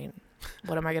right,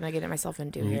 what am I going to get myself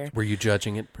into here? Were you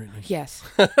judging it, Brittany? Yes.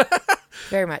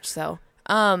 Very much so.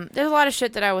 There's a lot of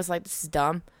shit that I was like, this is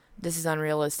dumb. This is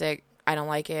unrealistic. I don't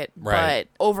like it. Right.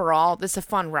 But overall, this is a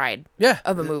fun ride Yeah.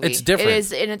 of a movie. It's different. It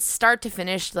is, and it's start to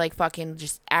finish, fucking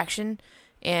just action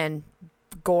and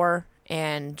gore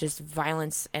and just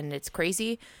violence, and it's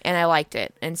crazy, and I liked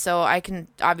it. And so I can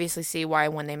obviously see why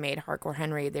when they made Hardcore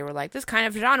Henry, they were like, this kind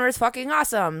of genre is fucking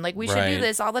awesome. Like, we should do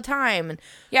this all the time. And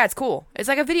yeah, it's cool. It's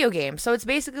like a video game. So it's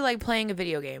basically like playing a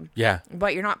video game. Yeah.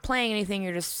 But you're not playing anything.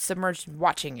 You're just submerged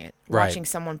watching it. Right. Watching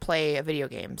someone play a video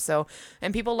game. So,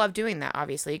 and people love doing that,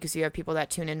 obviously, because you have people that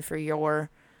tune in for your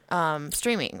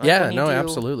streaming. Like Yeah, no,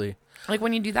 absolutely. Like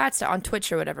when you do that on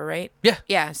Twitch or whatever, right? Yeah.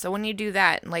 Yeah, so when you do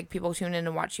that, like people tune in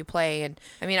and watch you play, and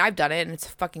I mean, I've done it and it's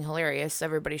fucking hilarious.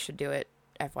 Everybody should do it,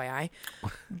 FYI.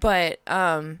 But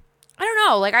I don't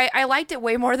know, like I liked it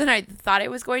way more than I thought it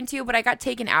was going to, but I got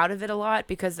taken out of it a lot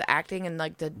because the acting and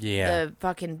like the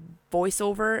fucking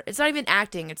voiceover. It's not even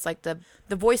acting, it's like the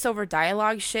voiceover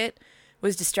dialogue shit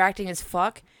was distracting as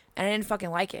fuck, and I didn't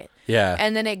fucking like it. Yeah.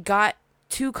 And then it got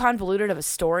too convoluted of a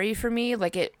story for me.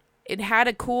 Like it had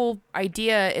a cool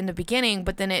idea in the beginning,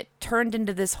 but then it turned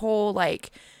into this whole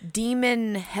like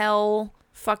demon hell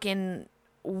fucking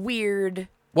weird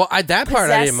Well, that part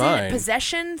I didn't mind.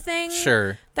 Possession thing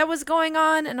Sure. that was going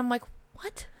on, and I'm like,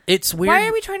 what? It's weird. Why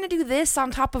are we trying to do this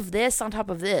on top of this on top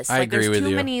of this? I agree with there's too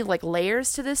you. many like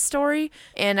layers to this story,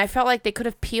 and I felt like they could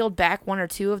have peeled back one or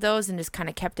two of those and just kind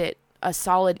of kept it a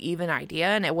solid, even idea,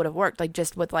 and it would have worked. Like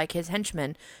just with like his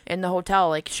henchmen in the hotel,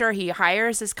 like sure, he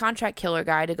hires this contract killer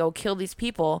guy to go kill these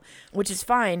people, which is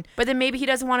fine, but then maybe he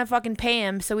doesn't want to fucking pay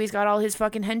him, so he's got all his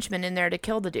fucking henchmen in there to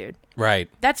kill the dude. Right.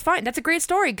 That's fine. That's a great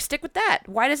story. Stick with that.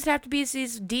 Why does it have to be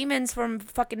these demons from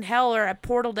fucking hell, or a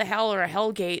portal to hell, or a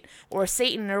hell gate, or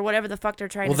Satan, or whatever the fuck they're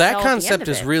trying to sell? Well, that concept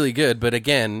is really good, but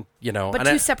again, you know, but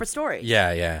two separate stories.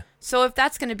 Yeah. So if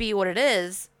that's going to be what it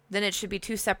is, then it should be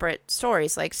two separate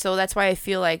stories. Like, so that's why I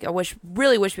feel like I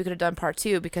really wish we could have done part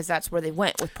 2, because that's where they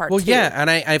went with part 2. Well, yeah, and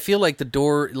I feel like the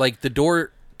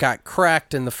door got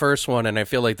cracked in the first one, and I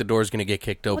feel like the door's going to get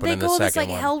kicked open in the second one. They go this like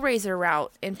Hellraiser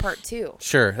route in part 2.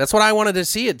 Sure, that's what I wanted to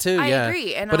see it too. I yeah,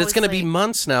 agree, and but I it's going to was be like-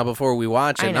 months now before we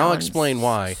watch it. And I'll explain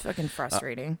why. It's fucking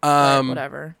frustrating. But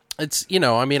whatever. It's, you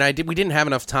know, I mean, we didn't have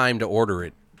enough time to order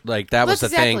it. Like that was the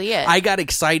That's thing. exactly it. I got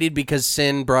excited because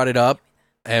Sin brought it up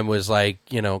and was like,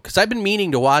 you know, because I've been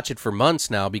meaning to watch it for months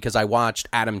now because I watched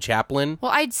Adam Chaplin.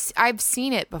 Well, I've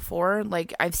seen it before.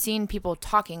 Like, I've seen people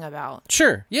talking about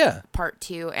Sure, yeah, part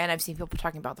 2, and I've seen people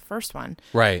talking about the first one.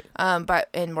 right. But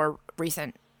in more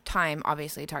recent time,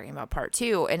 obviously talking about part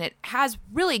 2, and it has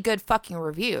really good fucking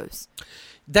reviews.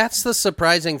 That's the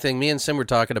surprising thing. Me and Sim were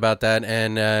talking about that,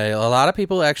 and a lot of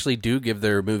people actually do give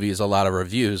their movies a lot of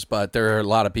reviews, but there are a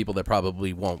lot of people that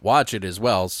probably won't watch it as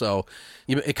well. So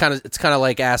it's kind of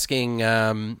like asking,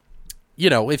 you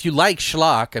know, if you like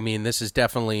schlock. I mean, this is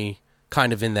definitely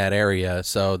kind of in that area.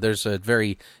 So there's a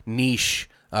very niche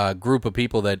group of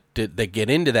people that get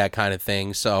into that kind of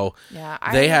thing. So Yeah,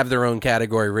 they have their own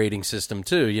category rating system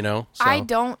too. You know, so. I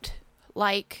don't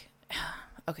like.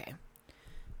 Okay.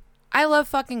 I love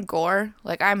fucking gore.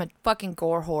 Like, I'm a fucking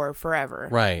gore whore forever.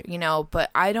 Right. You know, but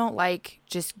I don't like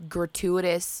just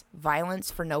gratuitous violence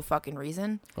for no fucking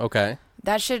reason. Okay.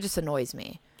 That shit just annoys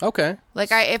me. Okay. Like,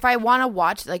 if I want to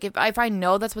watch, like, if I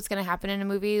know that's what's going to happen in a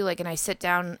movie, like, and I sit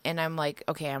down and I'm like,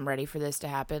 okay, I'm ready for this to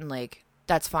happen, like,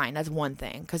 that's fine. That's one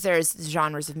thing. Because there's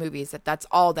genres of movies that's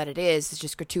all that it is. It's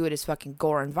just gratuitous fucking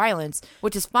gore and violence,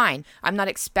 which is fine. I'm not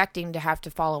expecting to have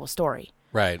to follow a story.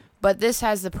 Right. But this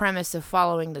has the premise of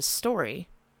following the story,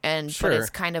 but Sure. it's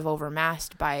kind of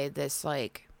overmasked by this,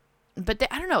 like. But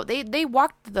I don't know. They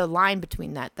walked the line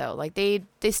between that though. Like they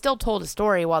still told a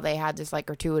story while they had this like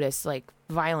gratuitous like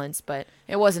violence, but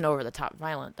it wasn't over the top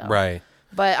violent though. Right.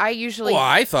 But I usually Well,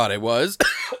 I thought it was.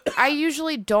 I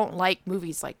usually don't like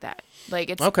movies like that. Like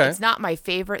it's not my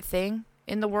favorite thing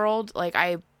in the world. Like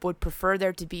I would prefer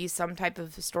there to be some type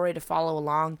of story to follow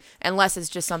along, unless it's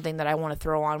just something that I want to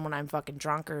throw on when I'm fucking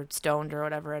drunk or stoned or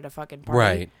whatever at a fucking party.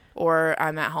 Right. Or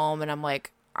I'm at home and I'm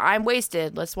like, I'm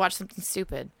wasted. Let's watch something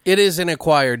stupid. It is an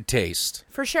acquired taste.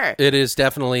 For sure. It is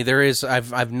definitely. There is.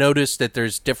 I've noticed that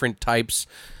there's different types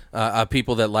of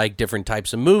people that like different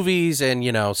types of movies, and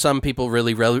you know, some people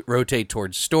really rotate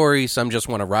towards story. Some just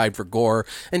want to ride for gore,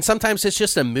 and sometimes it's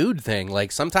just a mood thing.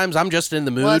 Like sometimes I'm just in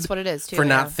the mood. Well, that's what it is too. For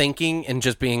not thinking and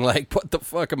just being like, "What the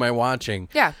fuck am I watching?"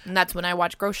 Yeah, and that's when I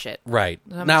watch gross shit. Right.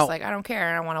 I'm Now, just like, I don't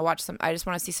care. I want to watch some. I just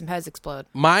want to see some heads explode.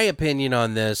 my opinion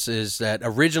on this is that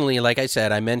originally, like I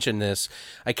said, I mentioned this.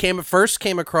 I first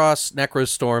came across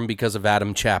Necrostorm because of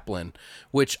Adam Chaplin,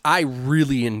 which I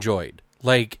really enjoyed.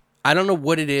 Like, I don't know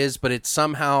what it is, but it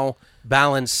somehow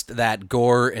balanced that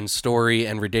gore and story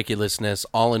and ridiculousness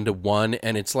all into one,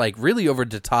 and it's like really over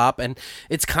the top, and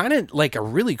it's kind of like a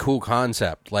really cool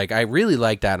concept. Like, I really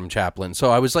liked Adam Chaplin, so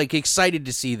I was like excited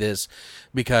to see this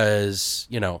because,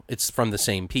 you know, it's from the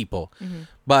same people.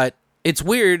 But It's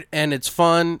weird and it's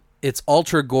fun. It's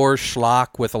ultra gore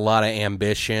schlock with a lot of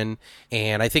ambition,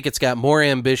 and I think it's got more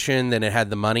ambition than it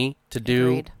had the money to do.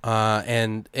 Agreed.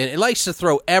 And it likes to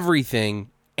throw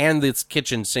everything and its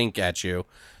kitchen sink at you,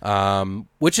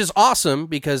 which is awesome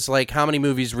because, like, how many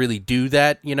movies really do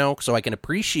that, you know? So I can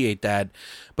appreciate that.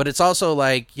 But it's also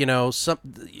like, you know,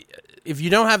 if you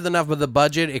don't have enough of the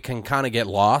budget, it can kind of get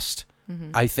lost.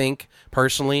 I think,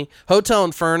 personally. Hotel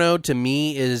Inferno, to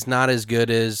me, is not as good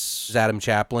as Adam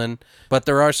Chaplin, but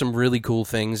there are some really cool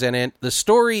things in it. The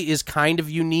story is kind of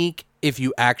unique if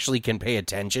you actually can pay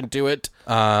attention to it.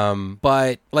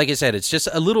 But, like I said, it's just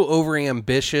a little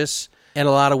overambitious in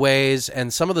a lot of ways,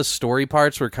 and some of the story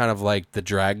parts were kind of like the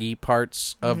draggy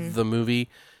parts of the movie.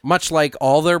 Much like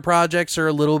all their projects are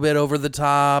a little bit over the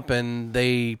top, and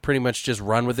they pretty much just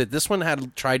run with it. This one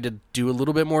had tried to do a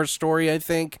little bit more story, I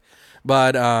think,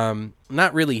 but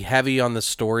not really heavy on the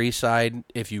story side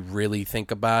if you really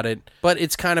think about it. But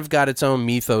it's kind of got its own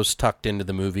mythos tucked into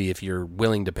the movie if you're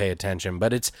willing to pay attention.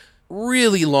 But it's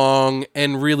really long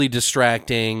and really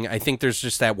distracting. I think there's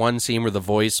just that one scene where the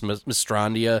voice,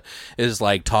 Mistrandia, is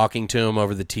like talking to him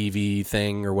over the TV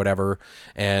thing or whatever,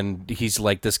 and he's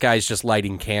like, this guy's just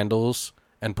lighting candles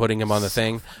and putting him on the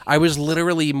thing. I was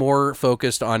literally more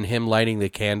focused on him lighting the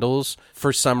candles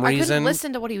for some reason. I couldn't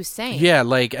listen to what he was saying. Yeah,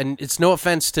 like, and it's no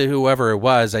offense to whoever it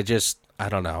was. I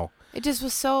don't know. It just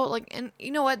was so, like, and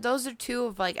you know what? Those are two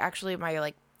of, like, actually my,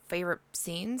 like, favorite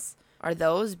scenes are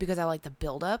those because I like the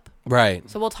build-up. Right.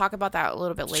 So we'll talk about that a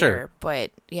little bit later. Sure.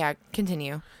 But, yeah,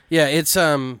 continue. Yeah,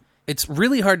 it's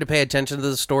really hard to pay attention to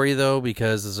the story, though,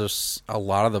 because there's just a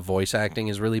lot of the voice acting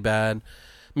is really bad.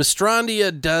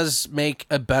 Mistrandia does make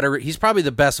a better... He's probably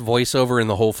the best voiceover in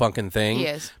the whole fucking thing. He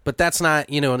is. But that's not,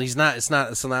 you know, and he's not... It's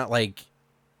not like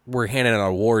we're handing out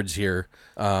awards here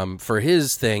for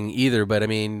his thing either. But, I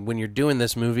mean, when you're doing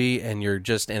this movie and you're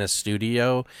just in a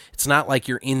studio, it's not like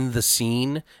you're in the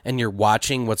scene and you're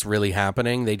watching what's really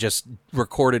happening. They just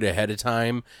record it ahead of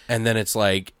time, and then it's,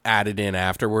 like, added in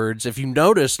afterwards. If you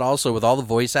noticed, also, with all the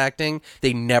voice acting,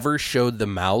 they never showed the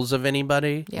mouths of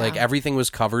anybody. Yeah. Like, everything was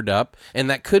covered up. And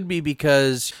that could be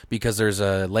because there's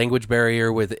a language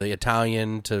barrier with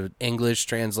Italian to English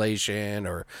translation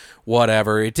or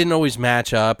whatever. It didn't always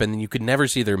match up, and you could never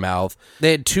see their mouth.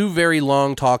 They had two very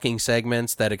long talking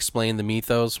segments that explain the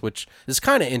mythos, which is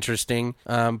kind of interesting.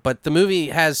 But the movie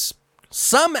has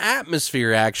some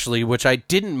atmosphere, actually, which I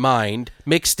didn't mind,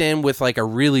 mixed in with like a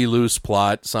really loose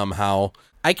plot somehow.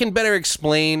 I can better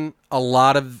explain a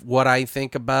lot of what I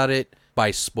think about it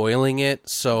by spoiling it,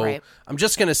 so Right. I'm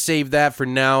just going to save that for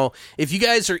now. If you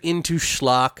guys are into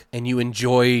schlock and you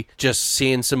enjoy just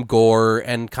seeing some gore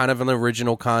and kind of an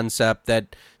original concept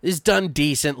that is done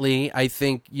decently, I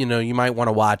think, you know, you might want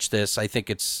to watch this. I think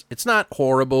it's not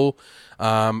horrible.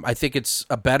 I think it's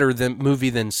a better movie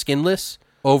than Skinless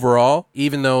overall,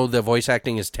 even though the voice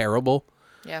acting is terrible.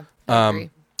 Yeah, I agree.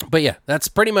 But yeah, that's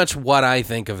pretty much what I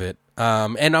think of it.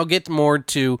 And I'll get more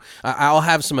to... I'll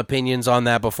have some opinions on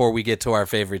that before we get to our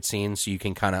favorite scenes so you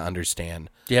can kind of understand.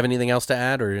 Do you have anything else to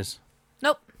add, or is...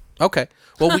 Nope. Okay.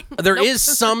 Well, there is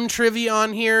some trivia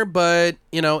on here, but,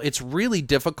 you know, it's really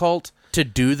difficult to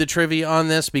do the trivia on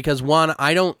this because, one,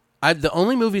 the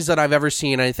only movies that I've ever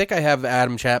seen, I think I have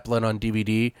Adam Chaplin on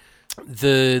DVD,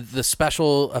 the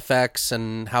special effects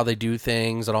and how they do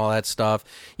things and all that stuff,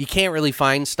 you can't really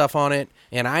find stuff on it.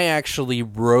 And I actually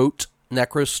wrote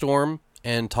Necrostorm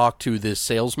and talked to this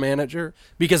sales manager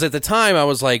because at the time I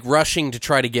was like rushing to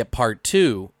try to get part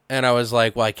 2. And I was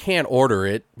like, well, I can't order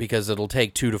it because it'll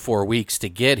take 2 to 4 weeks to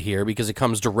get here because it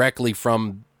comes directly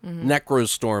from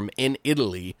Necrostorm in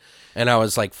Italy. And I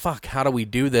was like, fuck, how do we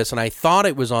do this? And I thought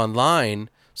it was online.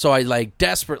 So I like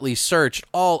desperately searched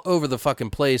all over the fucking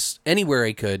place, anywhere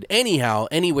I could, anyhow,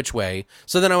 any which way.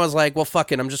 So then I was like, well,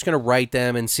 fuck it. I'm just going to write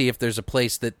them and see if there's a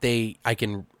place that I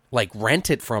can like rent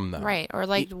it from them. Right, or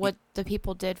like what the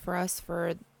people did for us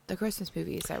for the Christmas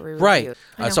movies that we reviewed.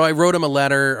 Right. So I wrote him a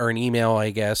letter or an email, I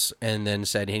guess, and then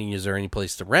said, hey, is there any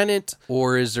place to rent it?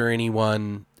 Or is there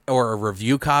anyone or a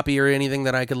review copy or anything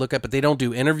that I could look at? But they don't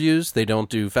do interviews. They don't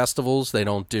do festivals. They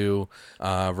don't do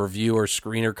review or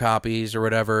screener copies or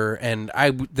whatever. And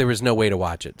there was no way to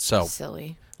watch it. So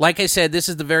Silly. Like I said, this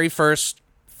is the very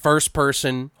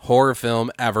first-person horror film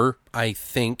ever, I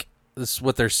think. This is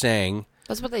what they're saying.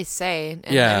 That's what they say.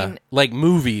 And Yeah, I mean, like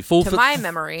movie, full to my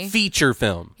memory, feature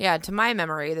film. Yeah, to my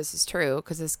memory, this is true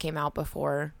because this came out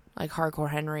before like Hardcore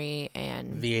Henry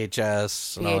and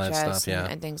VHS and all that stuff, yeah.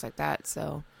 and things like that.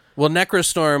 So Well,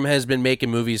 Necrostorm has been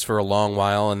making movies for a long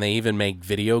while, and they even make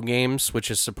video games, which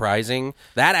is surprising.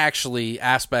 That actually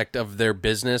aspect of their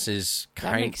business is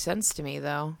That makes sense to me,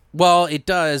 though. Well, it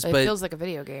does, It but feels like a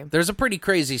video game. there's a pretty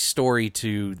crazy story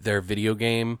to their video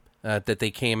game that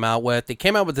they came out with. They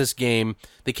came out with this game.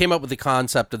 They came up with the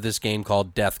concept of this game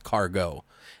called Death Cargo.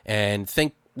 And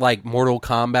think like Mortal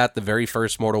Kombat, the very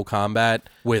first Mortal Kombat,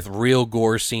 with real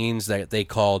gore scenes that they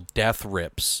call death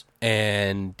rips,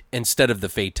 and instead of the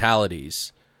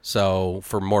fatalities. So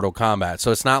for Mortal Kombat,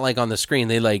 so it's not like on the screen.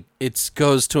 They like it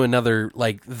goes to another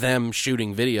like them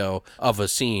shooting video of a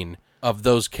scene of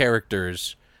those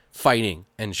characters fighting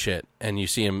and shit, and you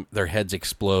see them, their heads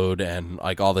explode and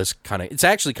like all this kind of. It's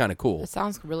actually kind of cool. It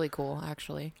sounds really cool,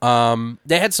 actually.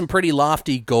 They had some pretty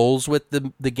lofty goals with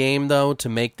the game though to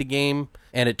make the game,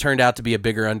 and it turned out to be a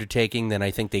bigger undertaking than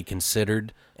I think they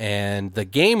considered. And the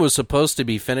game was supposed to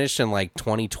be finished in like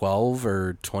 2012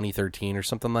 or 2013 or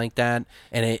something like that.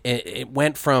 And it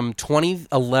went from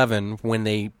 2011 when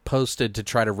they posted to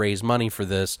try to raise money for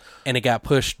this, and it got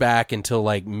pushed back until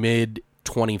like mid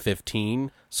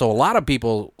 2015. So a lot of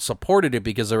people supported it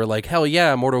because they were like, hell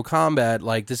yeah, Mortal Kombat,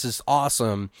 like this is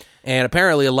awesome. And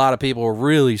apparently a lot of people were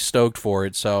really stoked for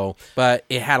it. So, but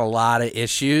it had a lot of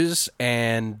issues,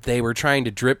 and they were trying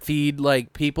to drip feed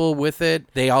like people with it.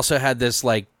 They also had this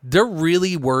like, they're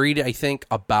really worried, I think,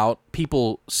 about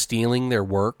people stealing their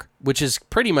work, which is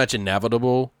pretty much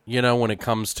inevitable, you know, when it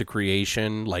comes to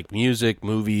creation, like music,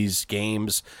 movies,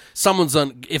 games.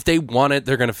 If they want it,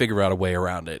 they're going to figure out a way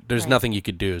around it. There's nothing you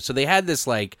could do. So they had this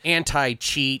like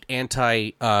anti-cheat,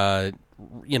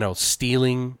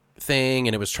 stealing thing,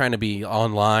 and it was trying to be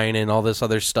online and all this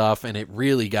other stuff, and it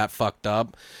really got fucked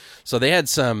up. So they had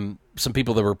some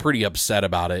people that were pretty upset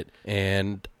about it,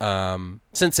 and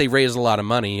since they raised a lot of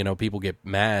money, you know, people get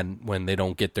mad when they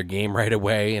don't get their game right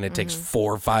away, and it takes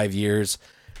 4 or 5 years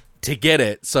to get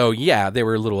it. So yeah, they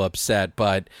were a little upset,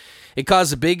 but it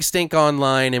caused a big stink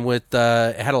online, and it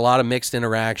had a lot of mixed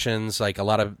interactions. Like a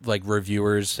lot of like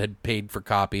reviewers had paid for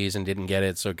copies and didn't get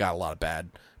it, so it got a lot of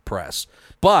bad press.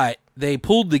 But they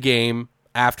pulled the game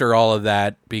after all of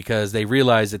that because they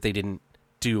realized that they didn't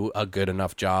do a good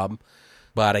enough job.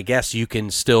 But I guess you can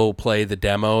still play the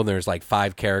demo. There's like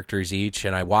 5 characters each,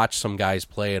 and I watched some guys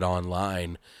play it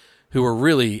online who were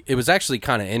really, it was actually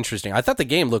kind of interesting. I thought the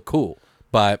game looked cool,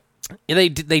 but they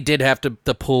did have to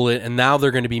pull it, and now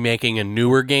they're going to be making a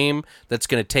newer game that's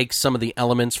going to take some of the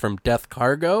elements from Death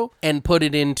Cargo and put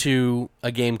it into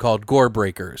a game called Gore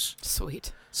Breakers.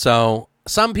 Sweet. So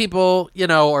some people, you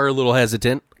know, are a little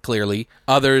hesitant, clearly.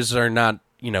 Others are not,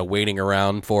 you know, waiting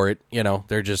around for it. You know,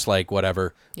 they're just like,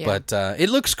 whatever. Yeah. But it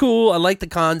looks cool. I like the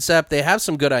concept. They have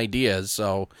some good ideas.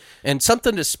 So, and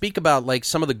something to speak about, like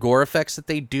some of the gore effects that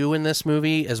they do in this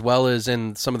movie, as well as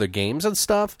in some of their games and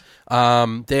stuff.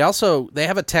 They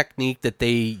have a technique that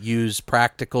they use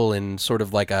practical in sort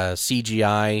of like a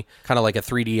CGI, kind of like a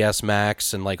 3ds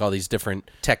Max, and like all these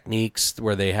different techniques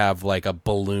where they have like a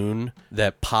balloon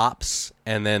that pops,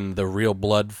 and then the real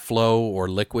blood flow or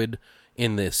liquid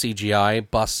in the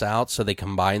CGI busts out, so they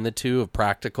combine the two of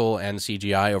practical and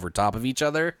CGI over top of each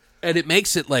other, and it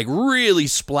makes it like really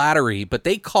splattery. But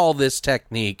they call this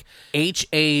technique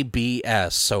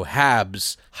HABS, so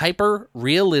HABS, Hyper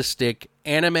Realistic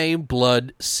Anime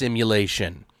Blood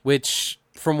Simulation, which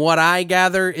from what I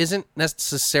gather isn't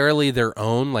necessarily their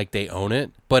own, like they own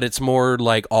it, but it's more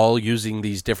like all using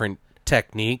these different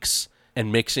techniques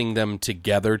and mixing them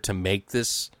together to make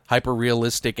this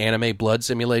hyper-realistic anime blood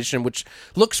simulation, which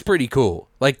looks pretty cool.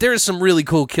 Like, there's some really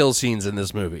cool kill scenes in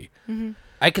this movie. Mm-hmm.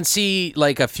 I can see,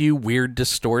 like, a few weird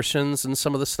distortions in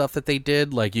some of the stuff that they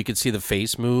did. Like, you could see the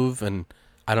face move, and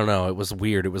I don't know, it was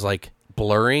weird. It was, like,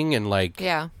 blurring and, like...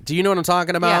 Yeah. Do you know what I'm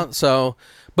talking about? Yeah. So,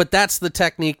 but that's the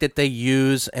technique that they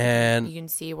use, and... You can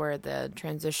see where the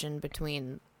transition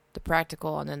between the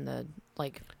practical and then the,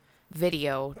 like...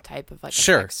 video type of like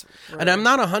sure effects. And I'm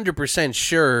not 100%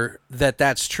 sure that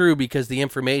that's true because the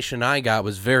information I got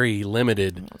was very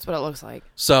limited. That's what it looks like.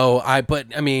 So I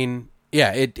mean,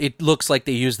 yeah, it looks like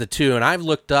they use the two, and I've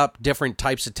looked up different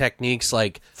types of techniques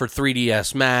like for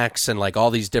 3ds Max and like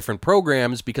all these different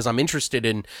programs because I'm interested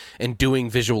in doing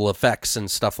visual effects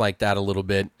and stuff like that a little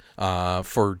bit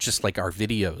for just like our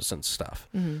videos and stuff.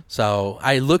 Mm-hmm. So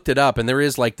I looked it up, and there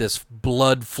is like this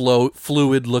blood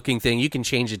fluid looking thing. You can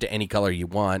change it to any color you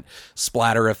want,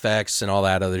 splatter effects and all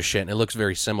that other shit, and it looks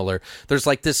very similar. There's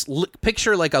like this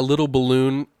picture like a little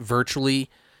balloon virtually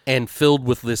and filled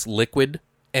with this liquid,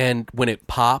 and when it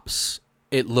pops,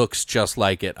 it looks just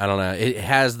like it. I don't know. It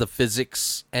has the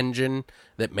physics engine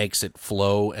that makes it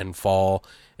flow and fall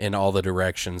in all the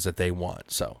directions that they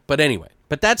want. So, but anyway,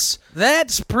 But that's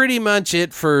pretty much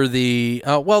it for the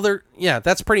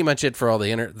that's pretty much it for all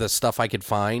the stuff I could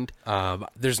find.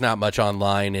 There's not much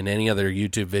online in any other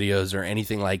YouTube videos or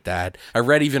anything like that. I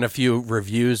read even a few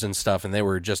reviews and stuff, and they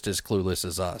were just as clueless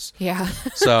as us. Yeah.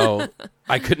 So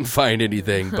I couldn't find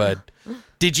anything. But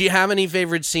did you have any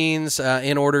favorite scenes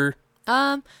in order?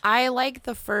 I like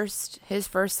his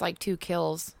first like 2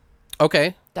 kills.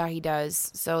 Okay. That he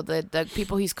does. So the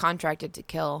people he's contracted to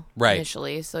kill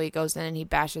initially. So he goes in and he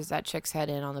bashes that chick's head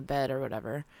in on the bed or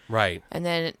whatever. Right. And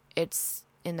then it's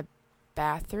in the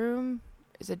bathroom.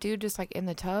 Is the dude just like in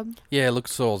the tub? Yeah, it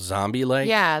looks all zombie-like.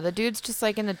 Yeah, the dude's just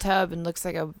like in the tub and looks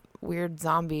like a weird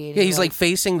zombie. Yeah, he's like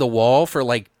facing the wall for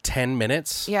like 10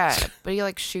 minutes. Yeah, but he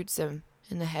like shoots him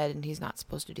in the head and he's not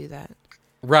supposed to do that.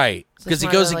 Right, So because it's he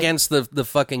one of goes the, like- against the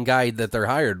fucking guy that they're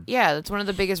hired. Yeah, that's one of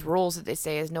the biggest rules that they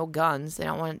say is no guns. They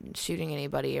don't want shooting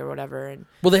anybody or whatever. And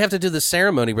Well, they have to do the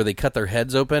ceremony where they cut their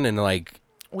heads open and like...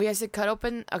 we has to cut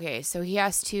open. Okay, so he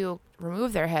has to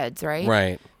remove their heads, right?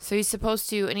 Right, So he's supposed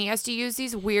to, and he has to use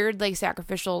these weird like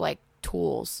sacrificial like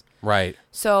tools. right.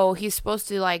 So he's supposed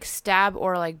to like stab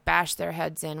or like bash their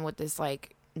heads in with this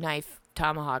like knife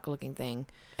tomahawk looking thing.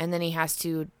 And then he has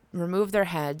to remove their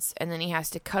heads, and then he has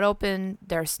to cut open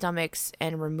their stomachs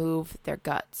and remove their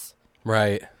guts.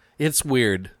 Right. It's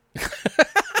weird.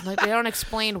 Like they don't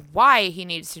explain why he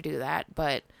needs to do that,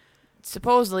 but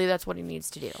supposedly that's what he needs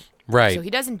to do. Right. So he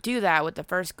doesn't do that with the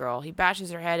first girl. He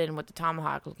bashes her head in with the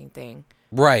tomahawk looking thing,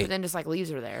 Right. but then just like leaves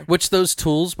her there. Which those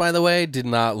tools, by the way, did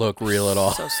not look real at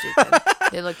all. So stupid.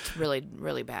 They looked really,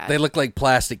 really bad. They looked like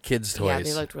plastic kids' toys. Yeah,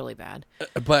 they looked really bad.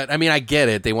 But, I mean, I get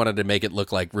it. They wanted to make it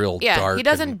look like real Yeah, dark. he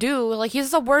doesn't do, like,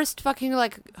 he's the worst fucking,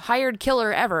 like, hired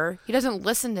killer ever. He doesn't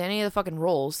listen to any of the fucking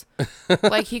rules.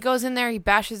 Like, he goes in there, he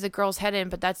bashes the girl's head in,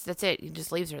 but that's it. He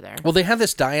just leaves her there. Well, they have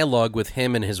this dialogue with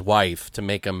him and his wife to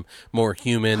make him more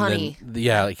human. Honey.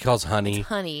 Yeah, he calls honey.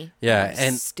 Honey. Yeah,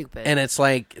 and stupid. And it's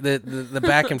like the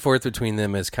back and forth between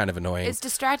them is kind of annoying. It's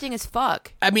distracting as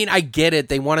fuck. I mean, I get it.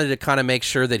 They wanted to kind of make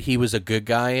sure that he was a good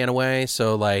guy in a way.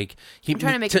 So, like, I'm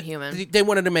trying to make him human. They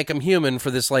wanted to make him human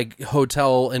for this like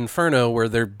hotel inferno where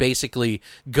they're basically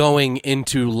going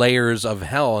into layers of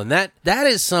hell, and that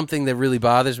is something that really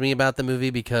bothers me about the movie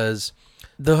because.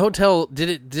 The hotel,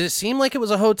 did it seem like it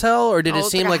was a hotel, or did it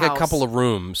seem like a couple of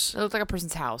rooms? It looked like a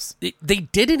person's house. They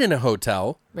did it in a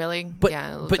hotel. Really? But,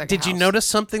 yeah, it looked but like a did you house. notice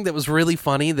something that was really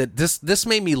funny? That this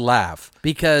made me laugh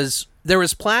because there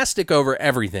was plastic over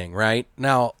everything, right?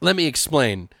 Now, let me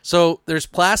explain. So there's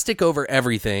plastic over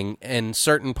everything in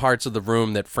certain parts of the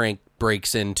room that Frank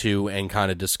breaks into and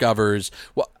kind of discovers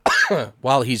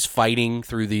while he's fighting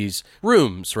through these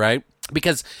rooms, right?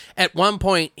 Because at one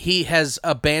point he has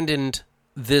abandoned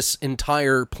this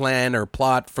entire plan or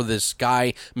plot for this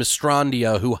guy,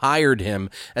 Mastrandia, who hired him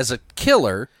as a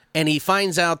killer, and he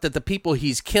finds out that the people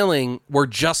he's killing were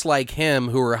just like him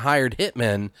who were hired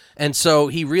hitmen, and so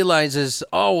he realizes,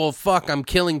 oh, well, fuck, I'm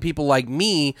killing people like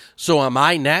me, so am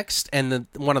I next? And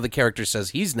one of the characters says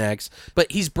he's next, but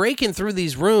he's breaking through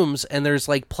these rooms, and there's,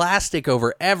 like, plastic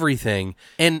over everything,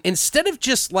 and instead of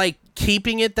just, like,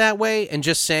 keeping it that way and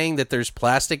just saying that there's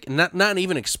plastic, not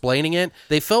even explaining it,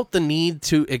 they felt the need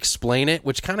to explain it,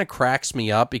 which kind of cracks me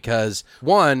up because,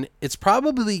 one, it's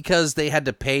probably because they had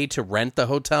to pay to rent the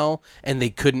hotel and they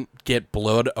couldn't get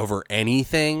blood over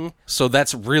anything. So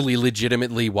that's really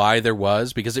legitimately why there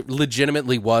was, because it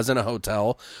legitimately was in a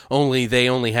hotel, only they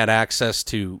only had access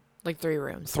to Like 3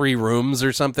 rooms. 3 rooms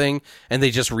or something, and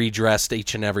they just redressed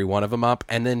each and every one of them up.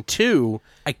 And then 2,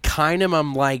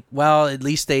 I'm like, well, at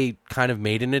least they kind of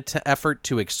made an effort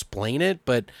to explain it,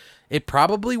 but it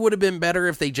probably would have been better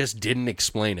if they just didn't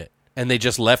explain it and they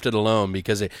just left it alone,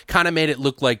 because it kind of made it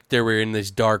look like they were in these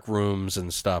dark rooms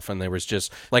and stuff, and there was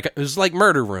just like, it was like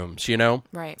murder rooms, you know?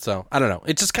 Right. So I don't know.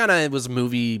 It just kind of was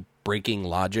movie breaking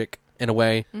logic in a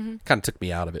way. Mm-hmm. Kind of took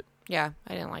me out of it. Yeah,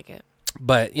 I didn't like it.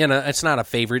 But, you know, it's not a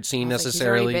favorite scene I was like, he's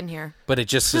necessarily. already been here. But it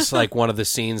just is like one of the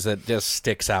scenes that just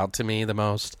sticks out to me the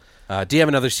most. Do you have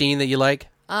another scene that you like?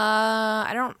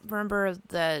 I don't remember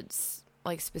the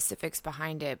like specifics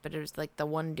behind it, but it was like the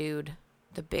one dude,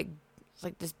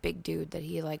 this big dude that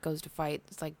he like goes to fight.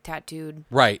 It's like tattooed.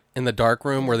 Right, in the dark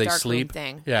room where they dark room sleep.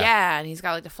 thing. Yeah. Yeah, and he's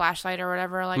got like the flashlight or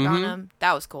whatever like on him.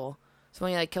 That was cool. So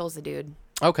when he like kills the dude,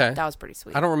 Okay. that was pretty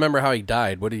sweet. I don't remember how he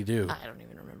died. What did he do? I don't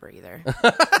even remember either.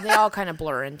 They all kind of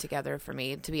blur in together for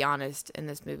me, to be honest, in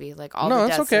this movie. Like all No, the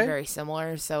that's deaths okay. are very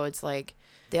similar, so it's like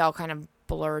they all kind of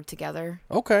blur together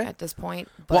Okay. at this point.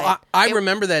 Well, But I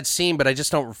remember that scene, but I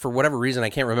just don't, for whatever reason, I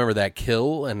can't remember that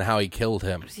kill and how he killed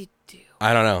him. what does he do?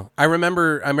 I don't know. I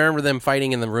remember them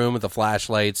fighting in the room with the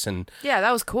flashlights and Yeah,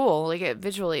 that was cool. Like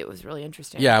visually, it was really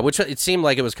interesting. yeah, which it seemed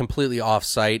like it was completely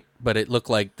off-site, but it looked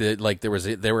like they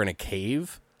were in a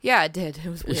cave. Yeah, it did. It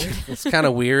was weird. It's kind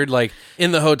of weird. Like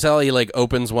in the hotel, he like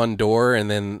opens one door and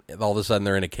then all of a sudden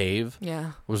they're in a cave.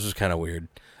 Yeah. Which is kind of weird.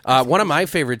 One of my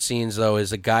favorite scenes though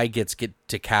is a guy gets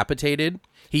decapitated.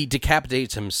 He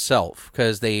decapitates himself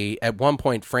because at one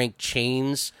point Frank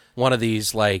chains one of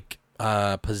these like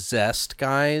possessed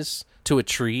guys to a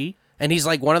tree, and he's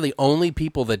like one of the only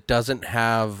people that doesn't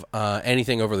have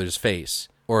anything over his face.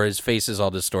 Or his face is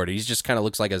all distorted. He just kind of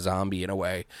looks like a zombie in a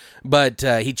way. But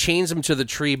he chains him to the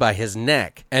tree by his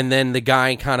neck. And then the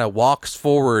guy kind of walks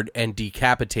forward and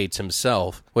decapitates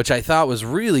himself, which I thought was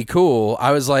really cool.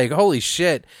 I was like, holy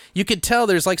shit. You could tell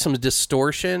there's like some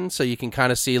distortion. So you can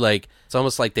kind of see like, it's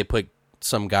almost like they put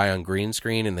some guy on green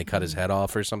screen and they cut his head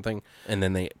off or something. And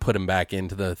then they put him back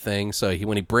into the thing. So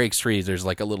when he breaks trees, there's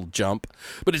like a little jump.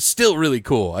 But it's still really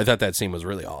cool. I thought that scene was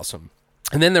really awesome.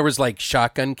 And then there was like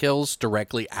shotgun kills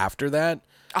directly after that.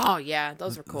 Oh yeah,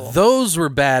 those were cool. Those were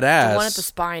badass. The one at the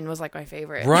spine was like my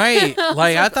favorite. Right.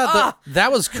 Like I thought that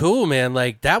was cool, man.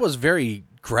 Like that was very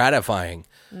gratifying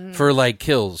for like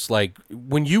kills. Like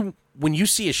when you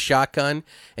see a shotgun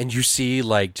and you see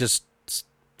like just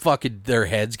fucking their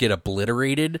heads get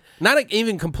obliterated, not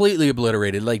even completely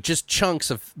obliterated, like just chunks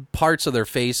of parts of their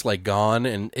face like gone,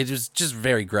 and it was just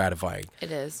very gratifying.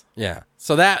 It is. Yeah.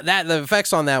 So that the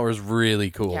effects on that was really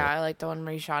cool. Yeah, I like the one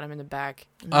where he shot him in the back.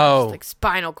 And Oh. just, like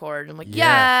spinal cord. I'm like,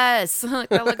 Yeah. yes, like,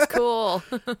 that looks cool.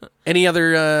 Any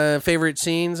other favorite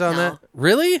scenes on No. that?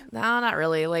 Really? No, not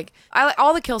really. Like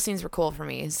all the kill scenes were cool for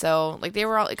me. So like they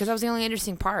were all because that was the only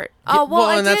interesting part. Oh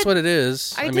well, and that's what it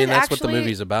is. I mean, that's what the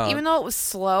movie's about. Even though it was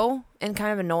slow and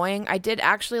kind of annoying, I did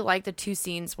actually like the two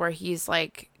scenes where he's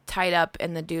like tied up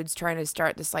and the dude's trying to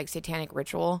start this like satanic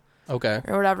ritual. Okay.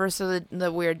 Or whatever. So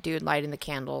the weird dude lighting the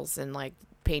candles and like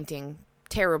painting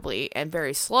terribly and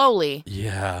very slowly.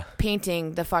 Yeah.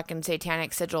 Painting the fucking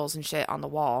satanic sigils and shit on the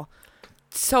wall.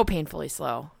 So painfully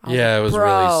slow. Yeah, it was Bro,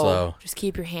 really slow. Just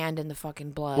keep your hand in the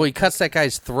fucking blood. Well, he cuts that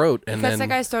guy's throat and He cuts then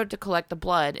that guy's throat to collect the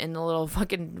blood in the little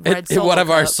fucking red in solo one of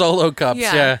our cup. solo cups.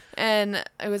 Yeah. And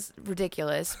it was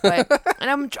ridiculous. But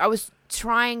and I was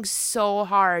trying so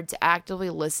hard to actively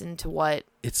listen to what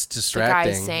It's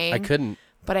distracting. saying. I couldn't.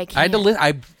 but I can't. I had to.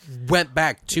 I went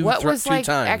back two What was like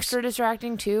times. extra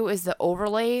distracting too is the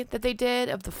overlay that they did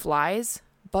of the flies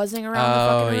buzzing around the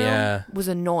Oh, fucking room yeah. was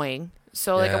annoying.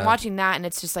 So like Yeah. I'm watching that and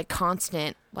it's just like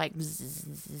constant like.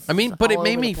 I mean, but it all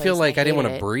made over me the feel place, like I and didn't want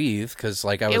hated to it. breathe because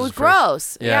like I was. It was afraid-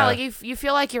 gross. Yeah, Yeah. like you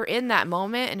feel like you're in that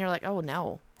moment and you're like, oh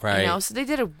no. Right. You know, so they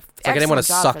did a. It's like I didn't want to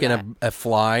job suck for in that. a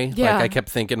fly. Yeah. Like I kept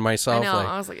thinking to I myself. know. Like,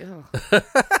 I was like, oh,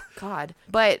 God.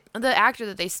 But the actor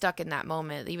that they stuck in that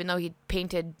moment, even though he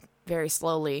painted very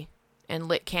slowly and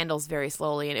lit candles very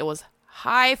slowly, and it was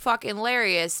high fucking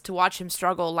hilarious to watch him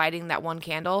struggle lighting that one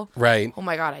candle. right. Oh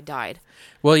my God, I died.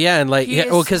 Well, yeah, and like, He yeah,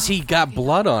 is well, because so he got fucking-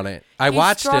 blood on it. I He's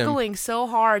watched him. struggling so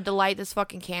hard to light this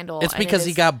fucking candle. It's and it because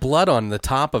he is- got blood on the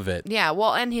top of it. Yeah,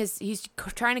 well, and he's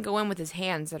trying to go in with his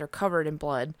hands that are covered in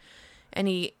blood, and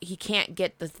he can't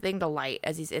get the thing to light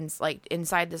as he's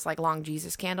inside this like long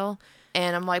Jesus candle,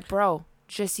 and I'm like, bro,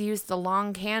 just use the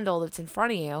long candle that's in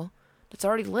front of you, that's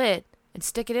already lit, and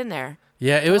stick it in there.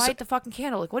 Yeah, it was. Light the fucking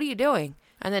candle. Like, what are you doing?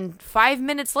 And then 5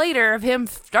 minutes later of him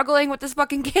struggling with this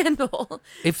fucking candle,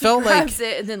 It felt he like grabs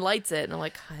it and then lights it, and I'm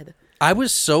like, God. I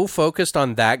was so focused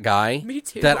on that guy Me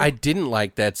too. that I didn't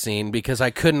like that scene because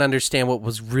I couldn't understand what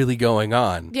was really going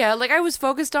on. Yeah, like I was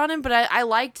focused on him, but I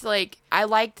liked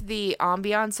the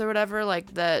ambiance or whatever,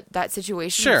 like that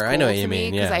situation. Sure, was I know cool what you to me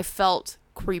mean, because yeah. I felt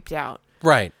creeped out.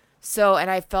 Right. So, and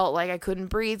I felt like I couldn't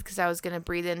breathe because I was gonna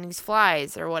breathe in these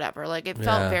flies or whatever. Like it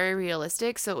felt Yeah. very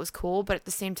realistic, so it was cool. But at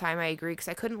the same time, I agree because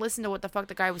I couldn't listen to what the fuck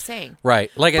the guy was saying.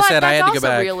 Right. Like I But said, I that's had to go also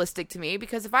back. realistic to me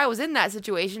because if I was in that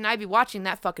situation, I'd be watching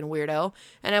that fucking weirdo,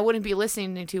 and I wouldn't be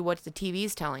listening to what the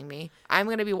TV's telling me. I'm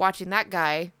gonna be watching that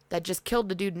guy that just killed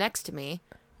the dude next to me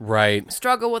Right.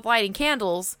 struggle with lighting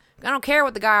candles. I don't care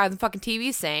what the guy on the fucking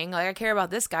TV's saying. Like, I care about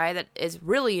this guy that is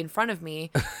really in front of me,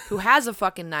 who has a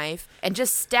fucking knife and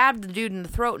just stabbed the dude in the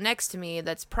throat next to me.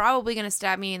 That's probably gonna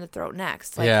stab me in the throat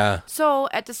next. Like, Yeah. So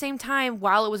at the same time,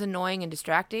 while it was annoying and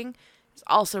distracting, it's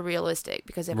also realistic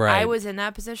because if Right. I was in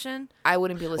that position, I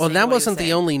wouldn't be listening. Well, to that what he was wasn't the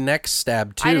saying. only neck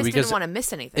stab too, I just because didn't want to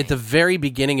miss anything. at the very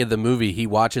beginning of the movie, he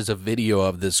watches a video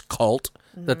of this cult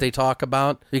that they talk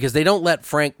about because they don't let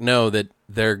Frank know that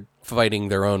they're fighting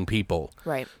their own people.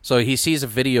 Right. So he sees a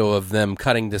video of them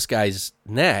cutting this guy's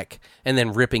neck and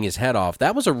then ripping his head off.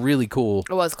 That was a really cool.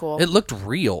 It was cool. It looked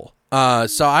real.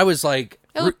 So I was like,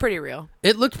 It looked pretty real.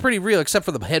 It looked pretty real, except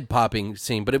for the head popping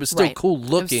scene, but it was still Right. cool It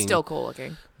looking. was still cool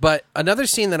looking. But another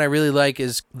scene that I really like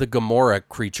is the Gamora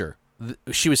creature.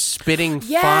 She was spitting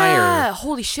Yeah. fire.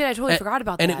 Holy shit! I totally forgot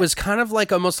about that. And it was kind of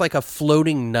like almost like a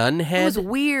floating nun It head. was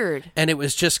weird. And it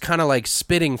was just kind of like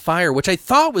spitting fire, which I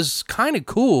thought was kind of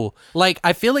cool. Like,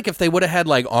 I feel like if they would have had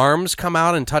like arms come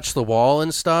out and touch the wall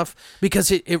and stuff, because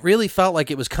it really felt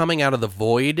like it was coming out of the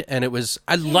void. And it was,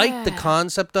 I liked the Yeah.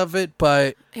 concept of it,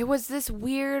 but It was this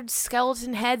weird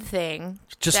skeleton head thing,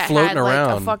 Just that floating had, like,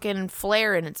 around. a fucking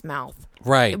flare in its mouth.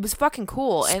 right. It was fucking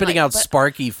cool. And, spitting like, out but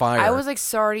sparky fire. I was like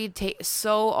so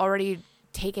already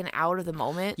taken out of the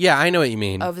moment yeah, I know what you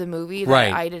mean. of the movie that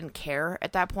Right. I didn't care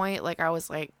at that point. Like I was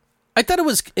like, I thought it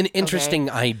was an interesting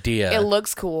idea. it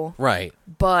looks cool, right.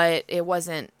 but it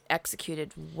wasn't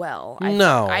executed well.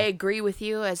 No. I agree with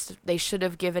you as they should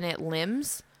have given it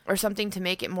limbs or something to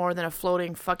make it more than a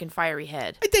floating fucking fiery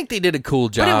head. I think they did a cool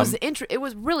job. But it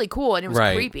was really cool and it was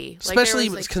right. creepy. Like, there Especially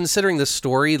was, like, considering the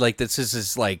story, like this is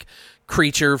this like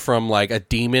creature from like a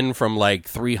demon from like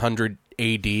 300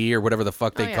 AD or whatever the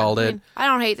fuck they oh, yeah. called I it. mean, I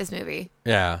don't hate this movie.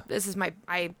 Yeah. This is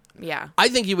yeah. I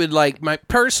think you would like my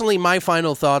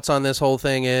final thoughts on this whole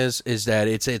thing is that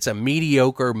it's a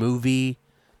mediocre movie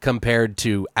compared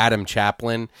to Adam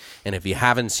Chaplin. And if you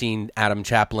haven't seen Adam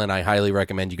Chaplin, I highly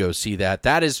recommend you go see that.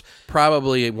 That is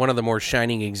probably one of the more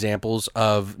shining examples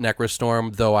of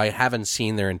Necrostorm, though I haven't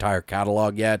seen their entire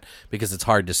catalog yet because it's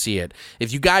hard to see it.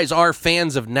 If you guys are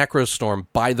fans of Necrostorm,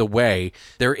 by the way,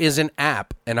 there is an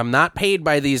app, and I'm not paid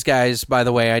by these guys, by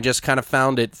the way. I just kind of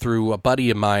found it through a buddy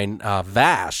of mine,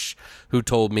 Vash, who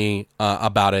told me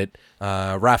about it.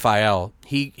 Raphael,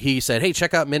 he said, hey,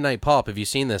 check out Midnight Pulp. Have you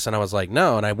seen this? And I was like,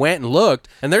 no. And I went and looked,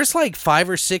 and there's like 5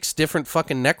 or 6 different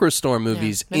fucking Necrostorm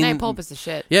movies. Midnight Pulp is the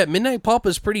shit. Yeah, Midnight Pulp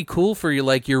is pretty cool for your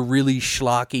like your really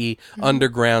schlocky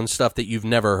underground stuff that you've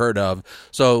never heard of.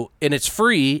 So, and it's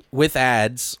free with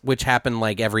ads, which happen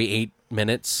like every 8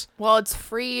 minutes. Well, it's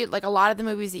free. Like a lot of the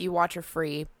movies that you watch are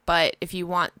free, but if you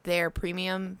want their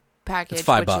premium package, It's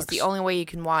 $5. which is the only way you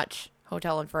can watch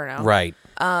Hotel Inferno. Right.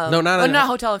 No, not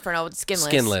Hotel Inferno. It's Skinless.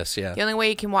 Skinless, yeah. The only way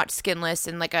you can watch Skinless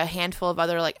and like a handful of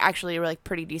other like actually like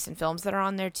pretty decent films that are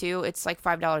on there too. It's like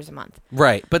 $5 a month.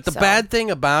 Right. But the So- bad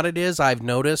thing about it is I've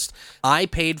noticed I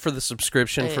paid for the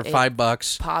subscription for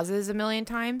 $5. Pauses a million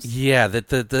times. Yeah, that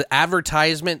the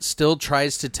advertisement still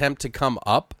tries to tempt to come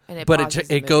up, And it but pauses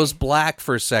the it goes movie. black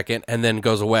for a second and then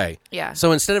goes away. Yeah.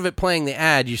 So instead of it playing the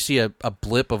ad, you see a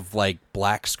blip of like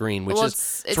black screen, which Well,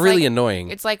 is it's really like, annoying.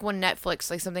 It's like when Netflix,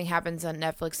 like something happens on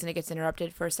Netflix and it gets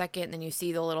interrupted for a second, and then you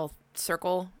see the little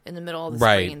circle in the middle of the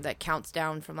Right. screen that counts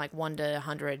down from like 1 to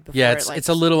 100. Before Yeah, it, like, it's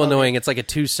a little loaded. annoying. It's like a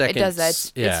 2 It second. does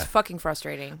that. Yeah. It's fucking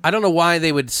frustrating. I don't know why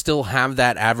they would still have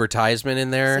that advertisement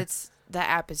in there. That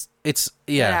app is That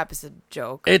that app is a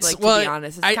joke. It's like, to well, be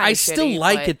honest, it's I kinda still shitty,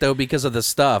 like but- it though because of the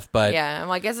stuff, but Yeah, I'm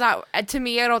like it's not to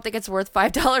me. I don't think it's worth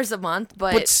 $5 a month,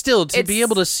 but still to be able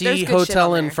to there's see good shit Hotel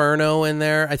on there. Inferno in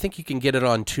there, I think you can get it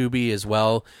on Tubi as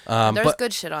well. There's But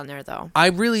good shit on there though.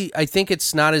 I think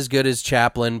it's not as good as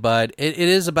Chaplin, but it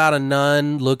is about a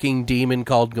nun-looking demon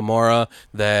called Gamora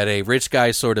that a rich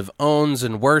guy sort of owns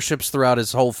and worships throughout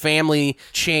his whole family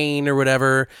chain or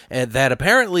whatever, and that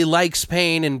apparently likes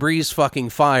pain and breathes fucking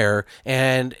fire,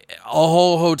 and a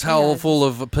whole hotel full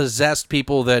of possessed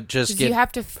people that just 'Cause get you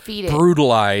have to feed it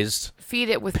brutalized. feed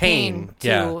it with Pain, pain, to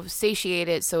yeah. satiate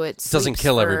it so it Doesn't sleeps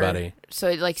kill for- everybody. So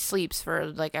it like sleeps for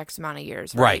like X amount of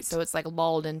years, Right. So it's like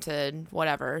lulled into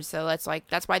whatever. So that's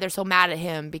why they're so mad at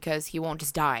him, because he won't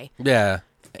just die. Yeah.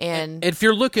 And If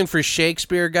you're looking for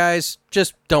Shakespeare, guys,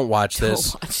 just don't watch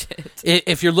this. don't watch it.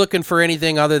 If you're looking for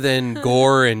anything other than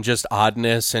gore and just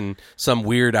oddness and some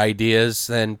weird ideas,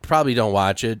 then probably don't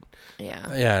watch it.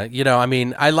 Yeah. Yeah, I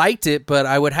mean, I liked it, but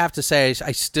I would have to say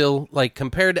I still, like,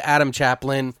 compared to Adam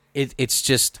Chaplin,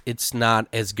 it's not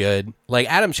as good. Like,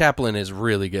 Adam Chaplin is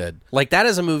really good. Like, that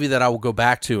is a movie that I will go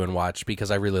back to and watch because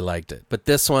I really liked it. But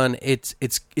this one, it's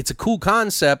a cool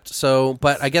concept, so,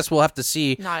 but I guess we'll have to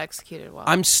see. Not executed well.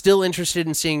 I'm still interested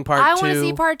in seeing part I 2. want to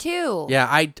see part 2. Yeah,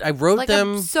 I wrote Like,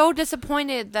 them. I'm so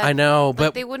disappointed that I know, like,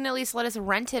 but they wouldn't at least let us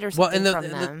rent it or Well, something and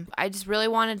from them. I just really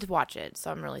wanted to watch it,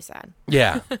 so I'm really sad.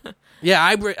 Yeah. Yeah,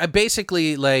 I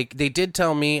basically, like, they did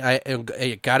tell me, I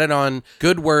got it on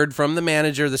good word from the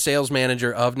manager, the sales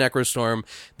manager of Necrostorm.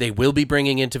 They will be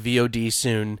bringing it to VOD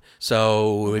soon.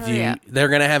 So they're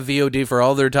going to have VOD for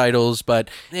all their titles. But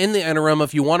in the interim,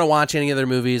 if you want to watch any other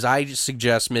movies, I just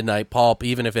suggest Midnight Pulp,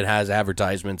 even if it has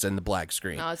advertisements and the black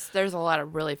screen. No, there's a lot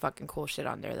of really fucking cool shit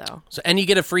on there, though. So, and you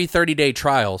get a free 30-day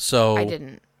trial. So I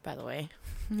didn't, by the way.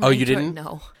 Oh, you didn't?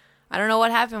 No. I don't know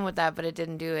what happened with that, but it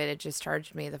didn't do it. It just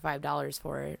charged me the $5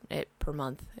 for it per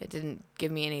month. It didn't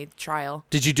give me any trial.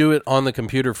 Did you do it on the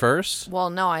computer first? Well,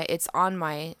 no, it's on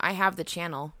I have the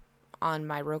channel on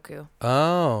my Roku.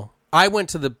 Oh. I went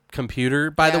to the computer,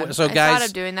 by the way. So, I guys, thought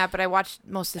of doing that, but I watched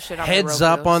most of the shit on heads my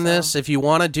Roku, up on this. If you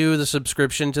want to do the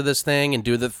subscription to this thing and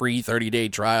do the free 30-day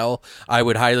trial, I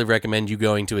would highly recommend you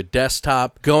going to a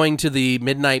desktop, going to the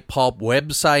Midnight Pulp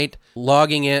website,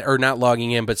 logging in, or not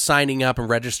logging in, but signing up and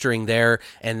registering there,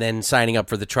 and then signing up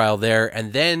for the trial there,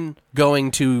 and then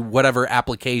going to whatever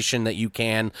application that you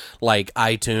can, like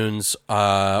iTunes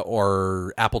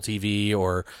or Apple TV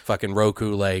or fucking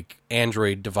Roku, like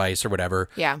Android device or whatever.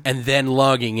 Yeah. And then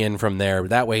logging in from there.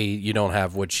 That way you don't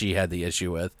have what she had the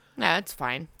issue with. Yeah, it's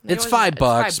fine. It's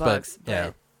 $5, but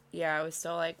yeah. Yeah, I was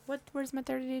still like, where's my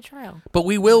 30-day trial? But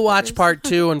we will watch part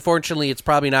 2. Unfortunately, it's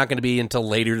probably not going to be until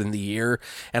later in the year,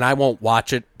 and I won't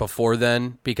watch it before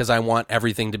then because I want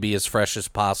everything to be as fresh as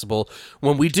possible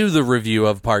when we do the review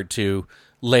of part 2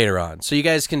 later on. So you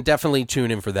guys can definitely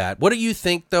tune in for that. What do you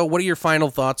think, though? What are your final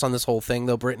thoughts on this whole thing,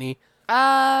 though, Brittany?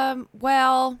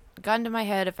 Well, gun to my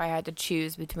head, if I had to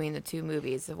choose between the two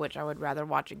movies, of which I would rather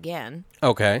watch again,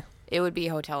 Okay. it would be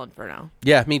Hotel Inferno.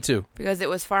 Yeah, me too. Because it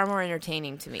was far more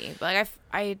entertaining to me. Like,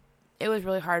 it was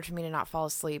really hard for me to not fall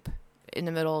asleep in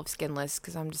the middle of Skinless,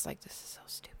 because I'm just like, this is so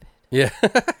stupid. Yeah.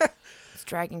 It's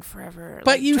dragging forever.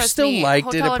 But like, you trust still me,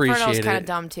 liked it, Hotel Inferno was appreciated kind it. of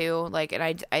dumb, too. Like, and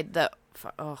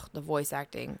the voice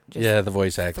acting just Yeah, the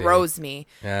voice acting. throws me.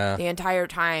 Yeah. The entire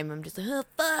time, I'm just like, oh,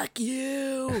 fuck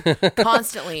you.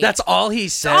 Constantly. That's all he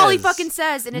says. all he fucking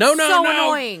says, and it's so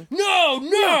annoying.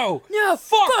 No. No,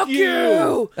 fuck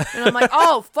you. And I'm like,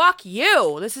 oh, fuck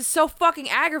you. This is so fucking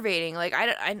aggravating. Like,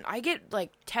 I get,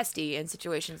 like, testy in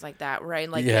situations like that where I,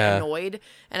 like, Yeah. get annoyed,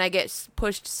 and I get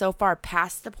pushed so far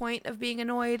past the point of being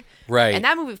annoyed. Right. And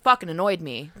that movie fucking annoyed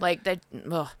me. Like, that,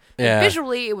 ugh. Yeah.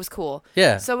 Visually, it was cool.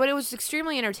 Yeah. So, but it was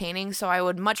extremely entertaining, so I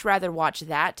would much rather watch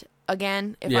that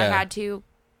again if I Yeah. had to.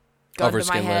 Gun Over to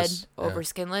my head Skinless. over Yeah.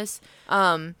 Skinless.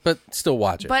 But still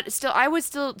watch it. But still, I would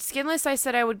still Skinless. I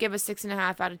said I would give a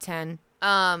 6.5 out of 10.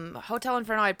 Hotel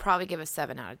Inferno, I'd probably give a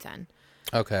 7 out of 10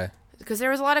 okay. because there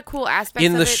was a lot of cool aspects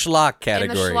In of the it. schlock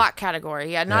category. In the schlock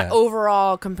category, yeah, not Yeah.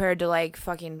 overall compared to like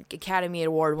fucking Academy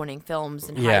Award winning films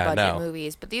and Yeah, high budget no.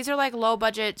 movies. But these are like low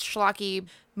budget, schlocky,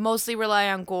 mostly rely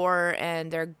on gore and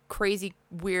they're crazy,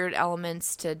 weird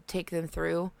elements to take them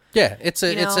through. Yeah, it's a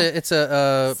You know? it's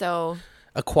a So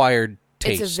acquired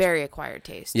taste. it's a very acquired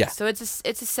taste. Yeah. So it's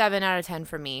a 7 out of 10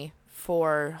 for me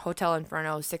for Hotel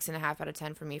Inferno, 6.5 out of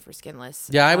 10 for me for Skinless.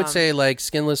 Yeah, I would say like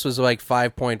Skinless was like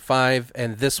 5.5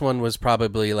 and this one was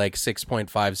probably like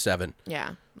 6.57.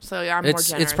 Yeah. So I'm more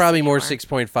generous. It's probably than more you are.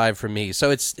 6.5 for me.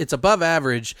 So it's above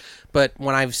average, but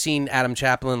when I've seen Adam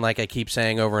Chaplin, like I keep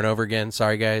saying over and over again,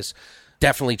 sorry guys,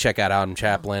 definitely check out Adam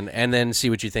Chaplin and then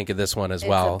see what you think of this one as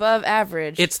well. It's above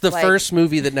average. It's the Like, first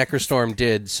movie that Necrostorm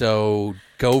did, so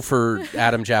go for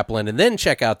Adam Chaplin and then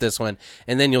check out this one,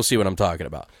 and then you'll see what I'm talking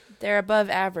about. They're above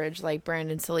average, like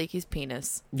Brandon Saliki's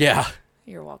penis. Yeah.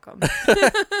 You're welcome.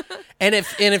 And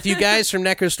if you guys from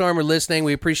Necrostorm are listening,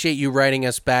 we appreciate you writing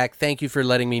us back. Thank you for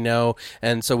letting me know,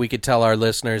 and so we could tell our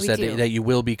listeners We do. that you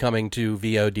will be coming to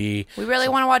VOD. We really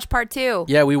want to watch part 2.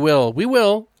 Yeah, we will. We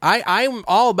will. I'm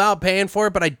all about paying for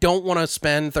it, but I don't want to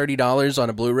spend $30 on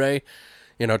a Blu-ray.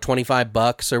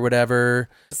 $25 or whatever,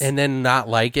 and then not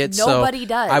like it. Nobody so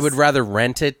does. I would rather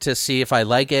rent it to see if I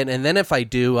like it, and then if I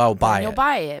do, I'll buy it. You'll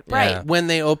buy it, Yeah. right? When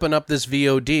they open up this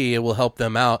VOD, it will help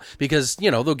them out because,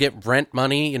 they'll get rent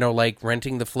money, like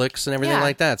renting the flicks and everything Yeah.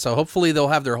 like that. So hopefully they'll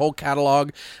have their whole catalog.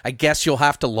 I guess you'll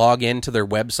have to log into their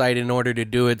website in order to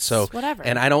do it. So Whatever.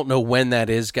 And I don't know when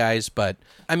that is, guys, but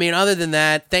I mean, other than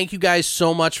that, thank you guys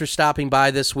so much for stopping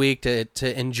by this week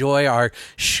to enjoy our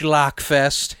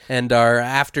Schlockfest and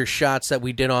our after shots that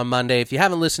we did on Monday. If you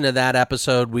haven't listened to that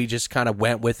episode, we just kind of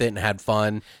went with it and had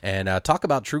fun and talk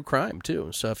about true crime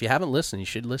too. So if you haven't listened, you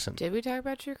should listen. Did we talk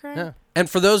about true crime? Yeah. And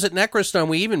for those at Necrostone,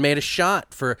 we even made a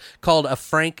shot called a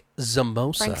Frank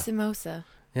Zamosa. Frank Samosa.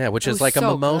 Yeah, which It is was like a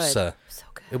so mimosa. good. So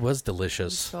good. It was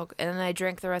delicious. So good. And then I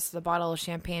drank the rest of the bottle of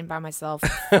champagne by myself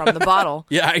from the bottle.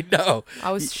 Yeah, I know.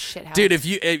 I was shit-housed. Dude, if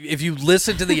you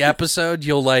listen to the episode,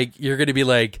 you're going to be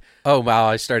like, "Oh wow,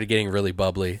 I started getting really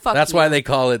bubbly." Fuck That's you. why they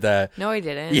call it that. No, I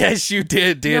didn't. Yes, you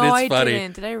did, dude. No, It's I funny.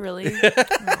 didn't. Did I really?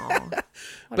 No.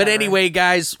 But anyway,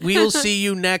 guys, we'll see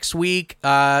you next week.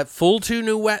 Full 2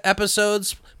 new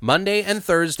episodes Monday and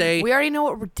Thursday. We already know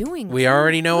what we're doing. We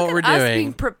already know Look what we're at us doing.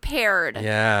 being prepared.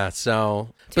 Yeah, so...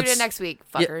 Tune in next week,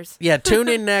 fuckers. Yeah, tune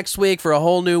in next week for a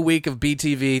whole new week of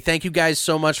BTV. Thank you guys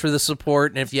so much for the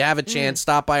support. And if you have a chance,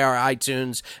 stop by our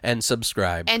iTunes and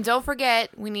subscribe. And don't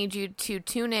forget, we need you to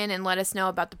tune in and let us know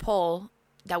about the poll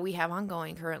that we have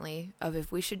ongoing currently of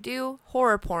if we should do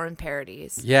horror porn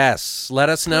parodies. Yes, let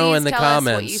us know in the tell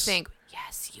comments. us what you think.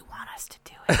 Yes, you want us to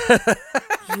do it.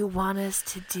 You want us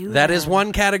to do it. That is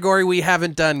one category we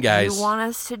haven't done, guys. You want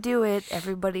us to do it.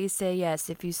 Everybody say yes.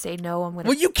 If you say no, I'm going to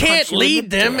Well, you can't punch you in lead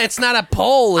the them. dick. It's not a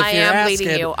poll if I you're am asking.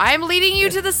 leading you. I am leading you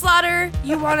to the slaughter.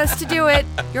 You want us to do it.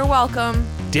 You're welcome.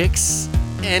 Dicks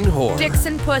and horror. Dicks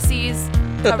and pussies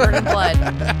covered in blood.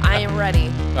 I am ready.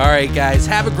 All right, guys.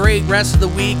 Have a great rest of the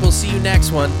week. We'll see you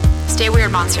next one. Stay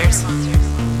weird, monsters.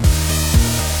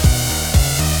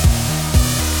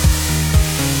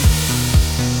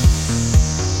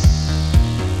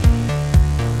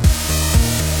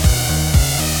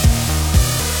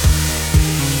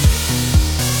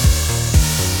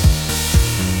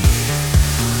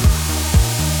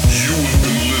 You have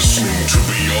been listening to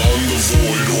Beyond the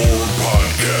Void Horror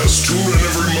Podcast. Tune in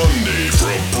every Monday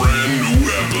for a brand new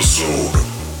episode.